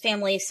give this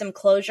family some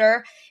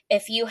closure.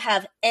 If you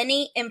have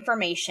any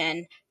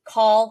information,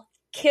 call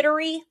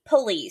Kittery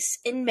Police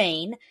in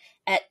Maine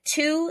at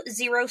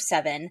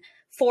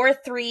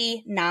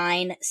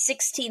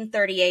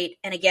 207-439-1638.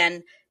 And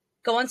again,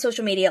 go on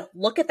social media,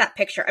 look at that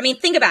picture. I mean,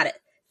 think about it.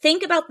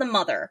 Think about the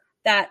mother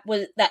that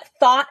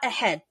thought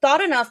ahead,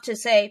 thought enough to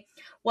say,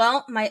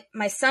 well, my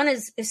son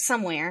is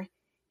somewhere.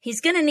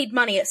 He's going to need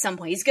money at some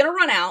point. He's going to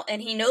run out,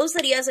 and he knows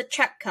that he has a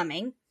check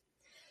coming.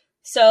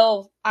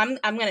 So I'm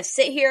going to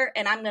sit here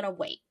and I'm going to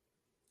wait.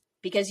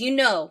 Because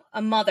a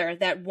mother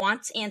that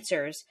wants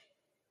answers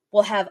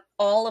will have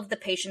all of the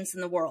patience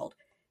in the world.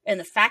 And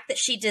the fact that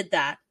she did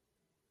that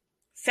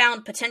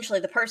found potentially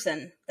the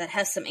person that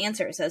has some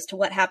answers as to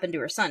what happened to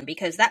her son,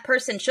 because that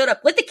person showed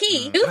up with the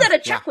key, knew that a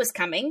check was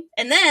coming,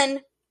 and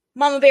then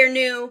Mama Bear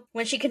knew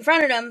when she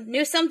confronted him,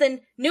 knew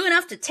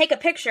enough to take a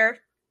picture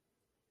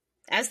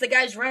as the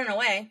guy's running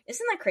away.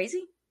 Isn't that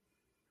crazy?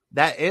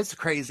 That is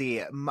crazy.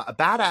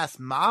 Badass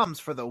moms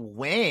for the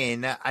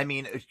win. I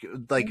mean,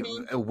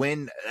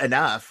 win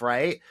enough,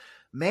 right?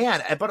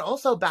 Man, but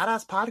also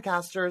badass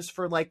podcasters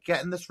for like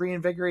getting this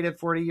reinvigorated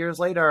 40 years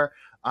later,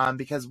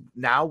 because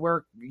now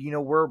we're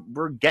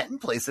getting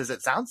places,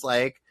 it sounds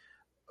like,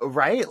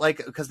 right?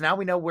 Like, because now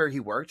we know where he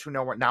worked. We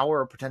know now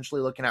we're potentially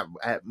looking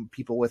at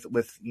people with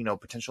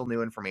potential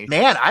new information.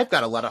 Man, I've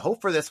got a lot of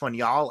hope for this one,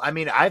 y'all. I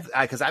mean, I've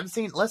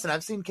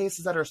seen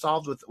cases that are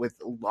solved with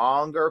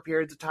longer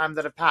periods of time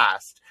that have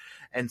passed,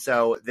 and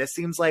so this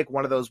seems like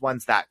one of those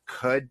ones that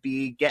could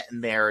be getting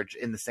there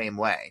in the same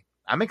way.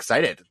 I'm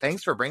excited.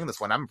 Thanks for bringing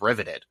this one. I'm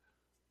riveted.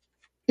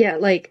 Yeah,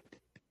 like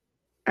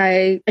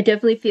I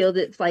definitely feel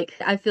that, like,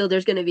 I feel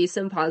there's going to be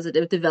some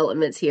positive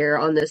developments here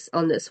on this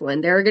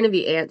one. There are going to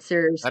be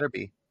answers. Better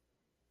be.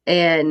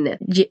 And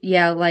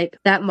yeah, like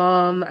that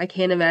mom, I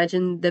can't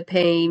imagine the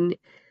pain,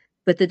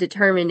 but the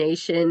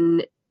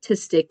determination to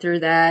stick through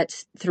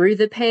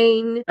the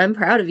pain. I'm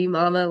proud of you,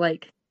 Mama.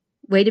 Like,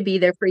 way to be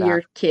there for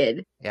your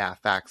kid. Yeah,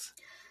 facts.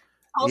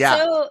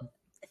 Also,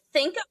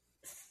 think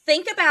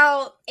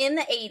about in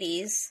the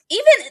 80s,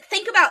 even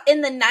think about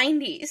in the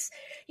 90s,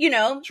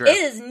 True. It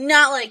is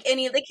not like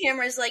any of the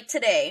cameras like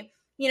today.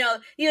 You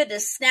had to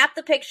snap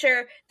the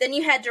picture, then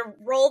you had to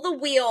roll the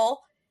wheel,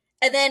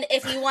 and then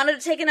if you wanted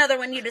to take another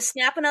one, you had to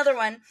snap another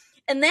one.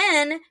 And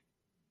then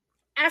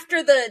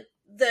after the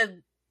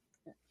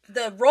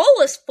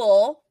roll is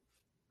full,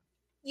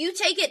 you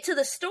take it to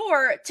the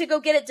store to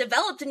go get it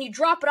developed, and you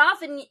drop it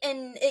off, and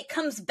it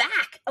comes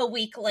back a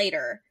week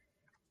later.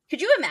 Could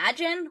you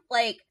imagine,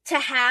 like, to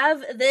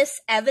have this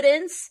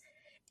evidence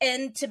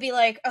and to be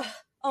like,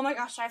 oh my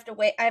gosh, I have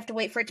to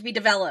wait for it to be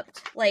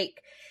developed.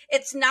 Like,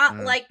 it's not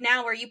like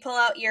now where you pull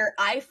out your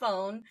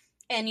iPhone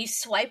and you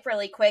swipe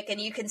really quick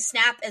and you can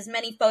snap as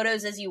many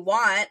photos as you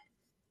want.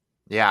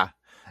 Yeah.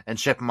 And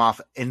ship them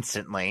off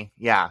instantly.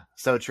 Yeah,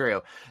 so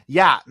true.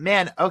 Yeah,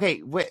 man.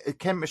 Okay,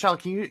 Michelle,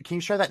 can you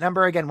share that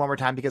number again one more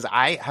time? Because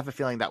I have a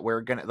feeling that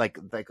we're gonna like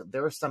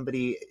there was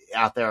somebody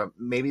out there.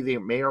 Maybe they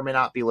may or may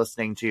not be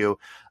listening to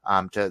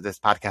this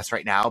podcast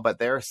right now, but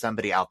there's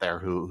somebody out there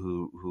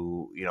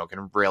who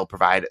can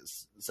provide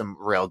some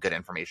real good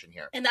information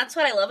here. And that's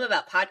what I love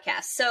about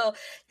podcasts. So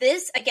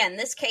this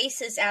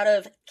case is out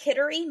of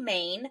Kittery,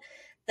 Maine.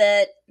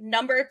 The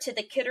number to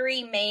the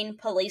Kittery, Maine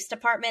Police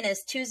Department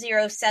is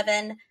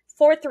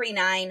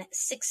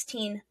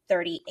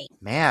 207-439-1638.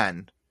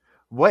 Man,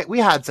 we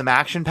had some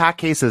action-packed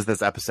cases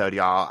this episode,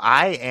 y'all.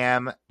 I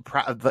am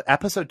proud. The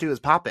episode 2 is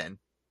popping.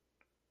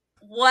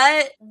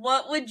 What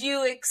would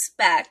you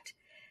expect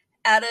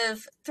out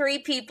of 3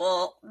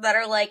 people that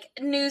are like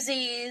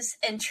newsies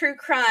and true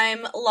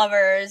crime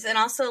lovers and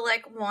also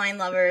like wine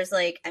lovers?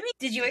 Like, I mean,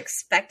 did you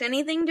expect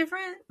anything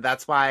different?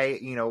 That's why,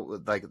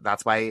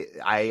 that's why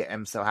I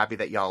am so happy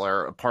that y'all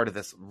are a part of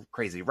this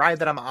crazy ride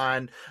that I'm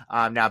on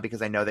now,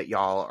 because I know that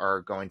y'all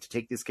are going to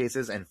take these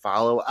cases and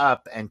follow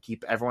up and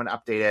keep everyone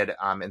updated.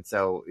 And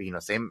so,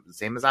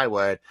 same as I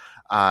would.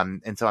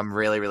 And so I'm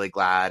really, really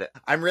glad.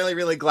 I'm really,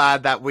 really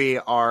glad that we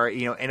are,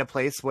 in a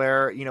place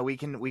where, we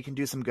can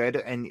do some good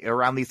and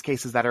around these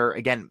cases that are,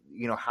 again,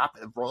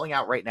 rolling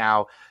out right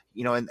now,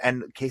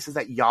 and cases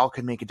that y'all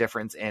could make a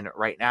difference in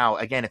right now.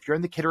 Again, if you're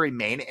in the Kittery,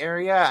 Maine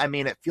area, I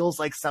mean, it feels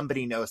like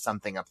somebody knows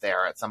something up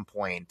there at some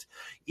point.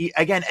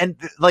 Again, and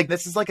like,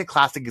 this is like a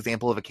classic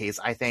example of a case,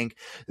 I think,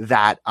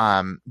 that,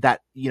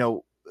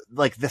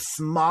 like the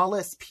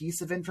smallest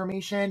piece of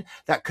information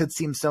that could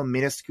seem so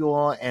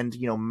minuscule and,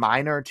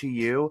 minor to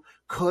you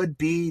could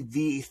be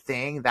the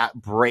thing that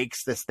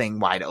breaks this thing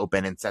wide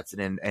open and sets it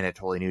in a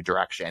totally new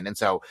direction. And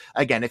so,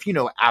 again, if you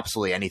know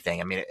absolutely anything,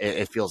 I mean,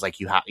 it feels like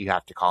you have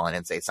to call in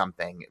and say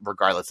something,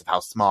 regardless of how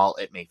small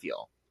it may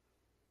feel.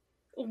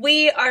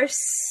 We are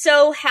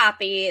so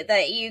happy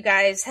that you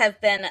guys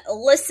have been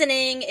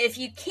listening. If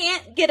you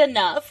can't get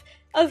enough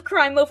of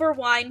Crime Over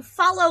Wine,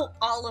 follow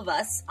all of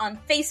us on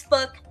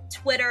Facebook,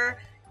 Twitter,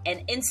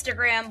 and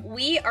Instagram.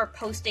 We are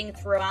posting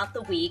throughout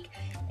the week,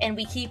 and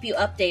we keep you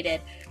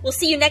updated. We'll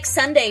see you next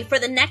Sunday for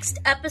the next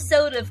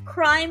episode of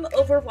Crime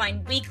Over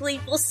Wine Weekly.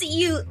 We'll see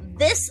you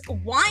this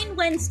Wine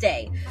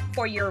Wednesday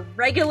for your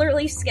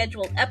regularly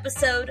scheduled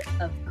episode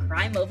of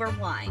Crime Over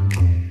Wine.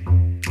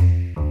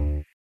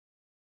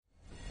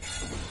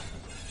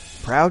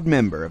 Proud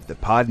member of the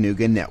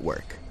Podnuga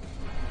Network.